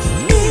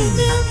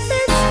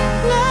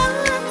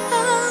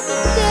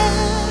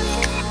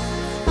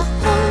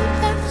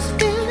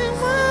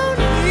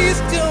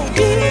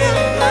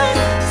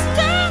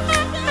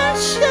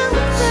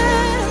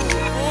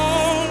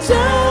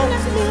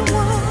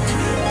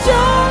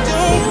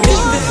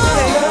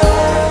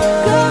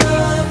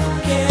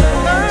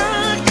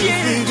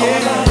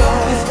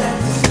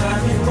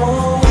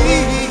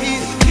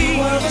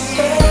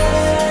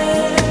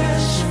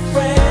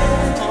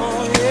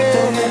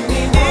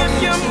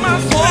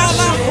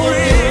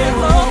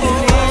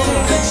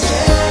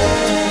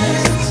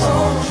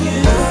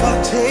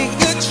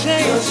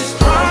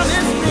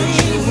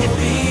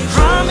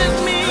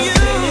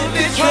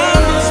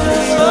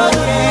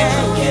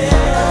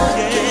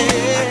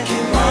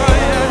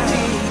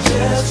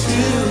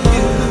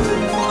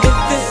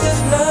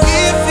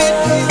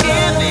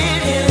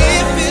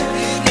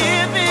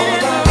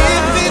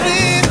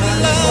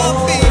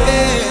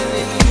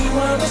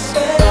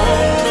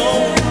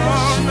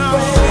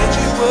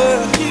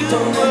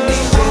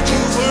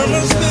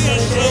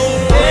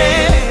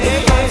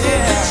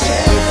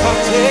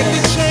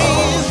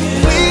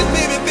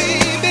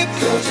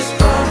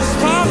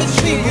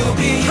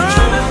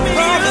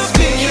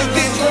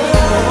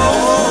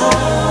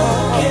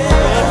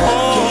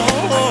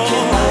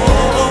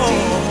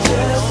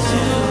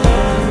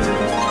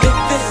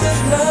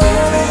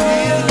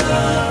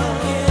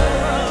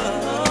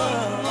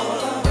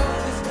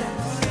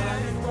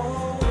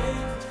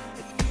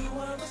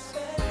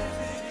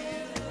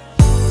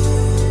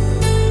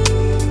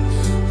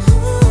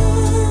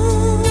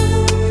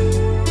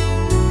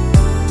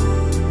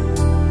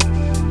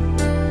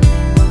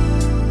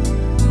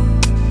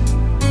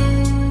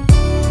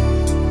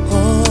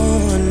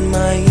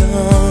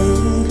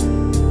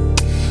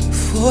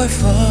 For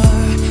far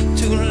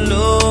too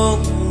long,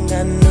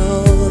 I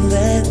know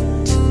that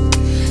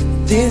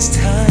this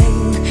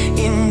time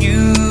in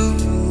you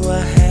I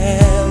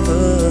have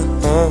a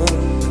home,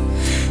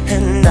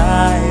 and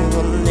I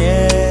will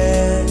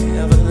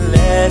never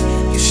let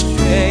you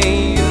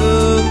stray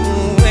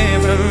away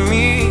from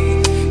me.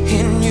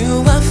 In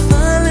you I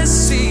finally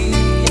see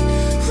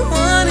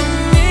what it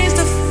means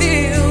to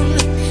feel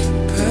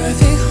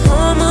perfect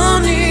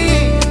harmony.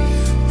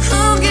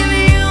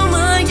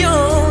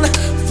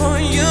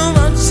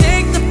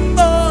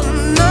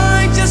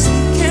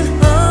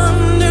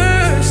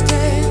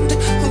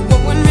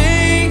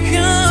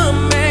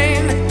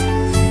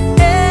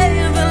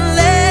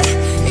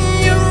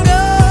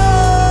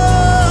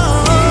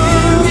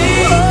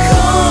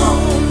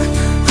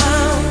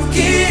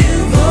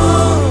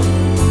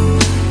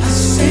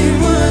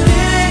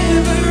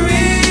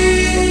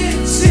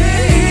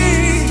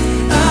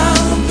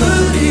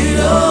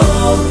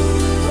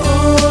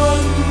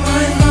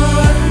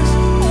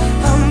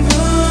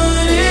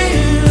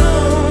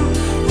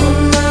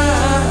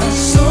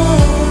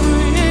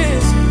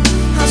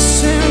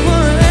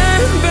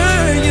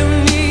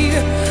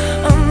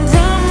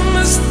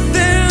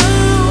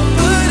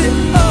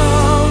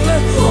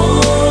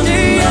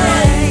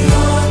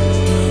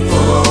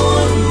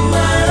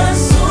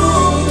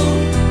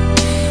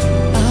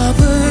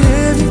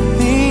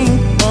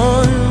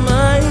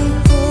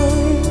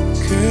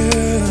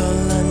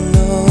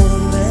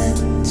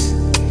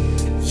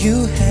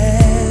 You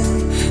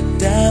have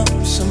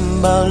doubts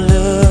about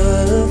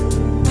love.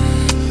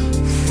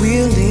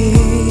 Will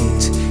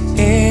it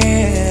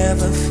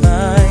ever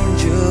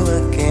find you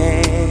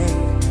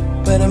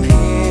again? But I'm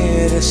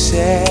here to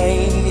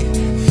say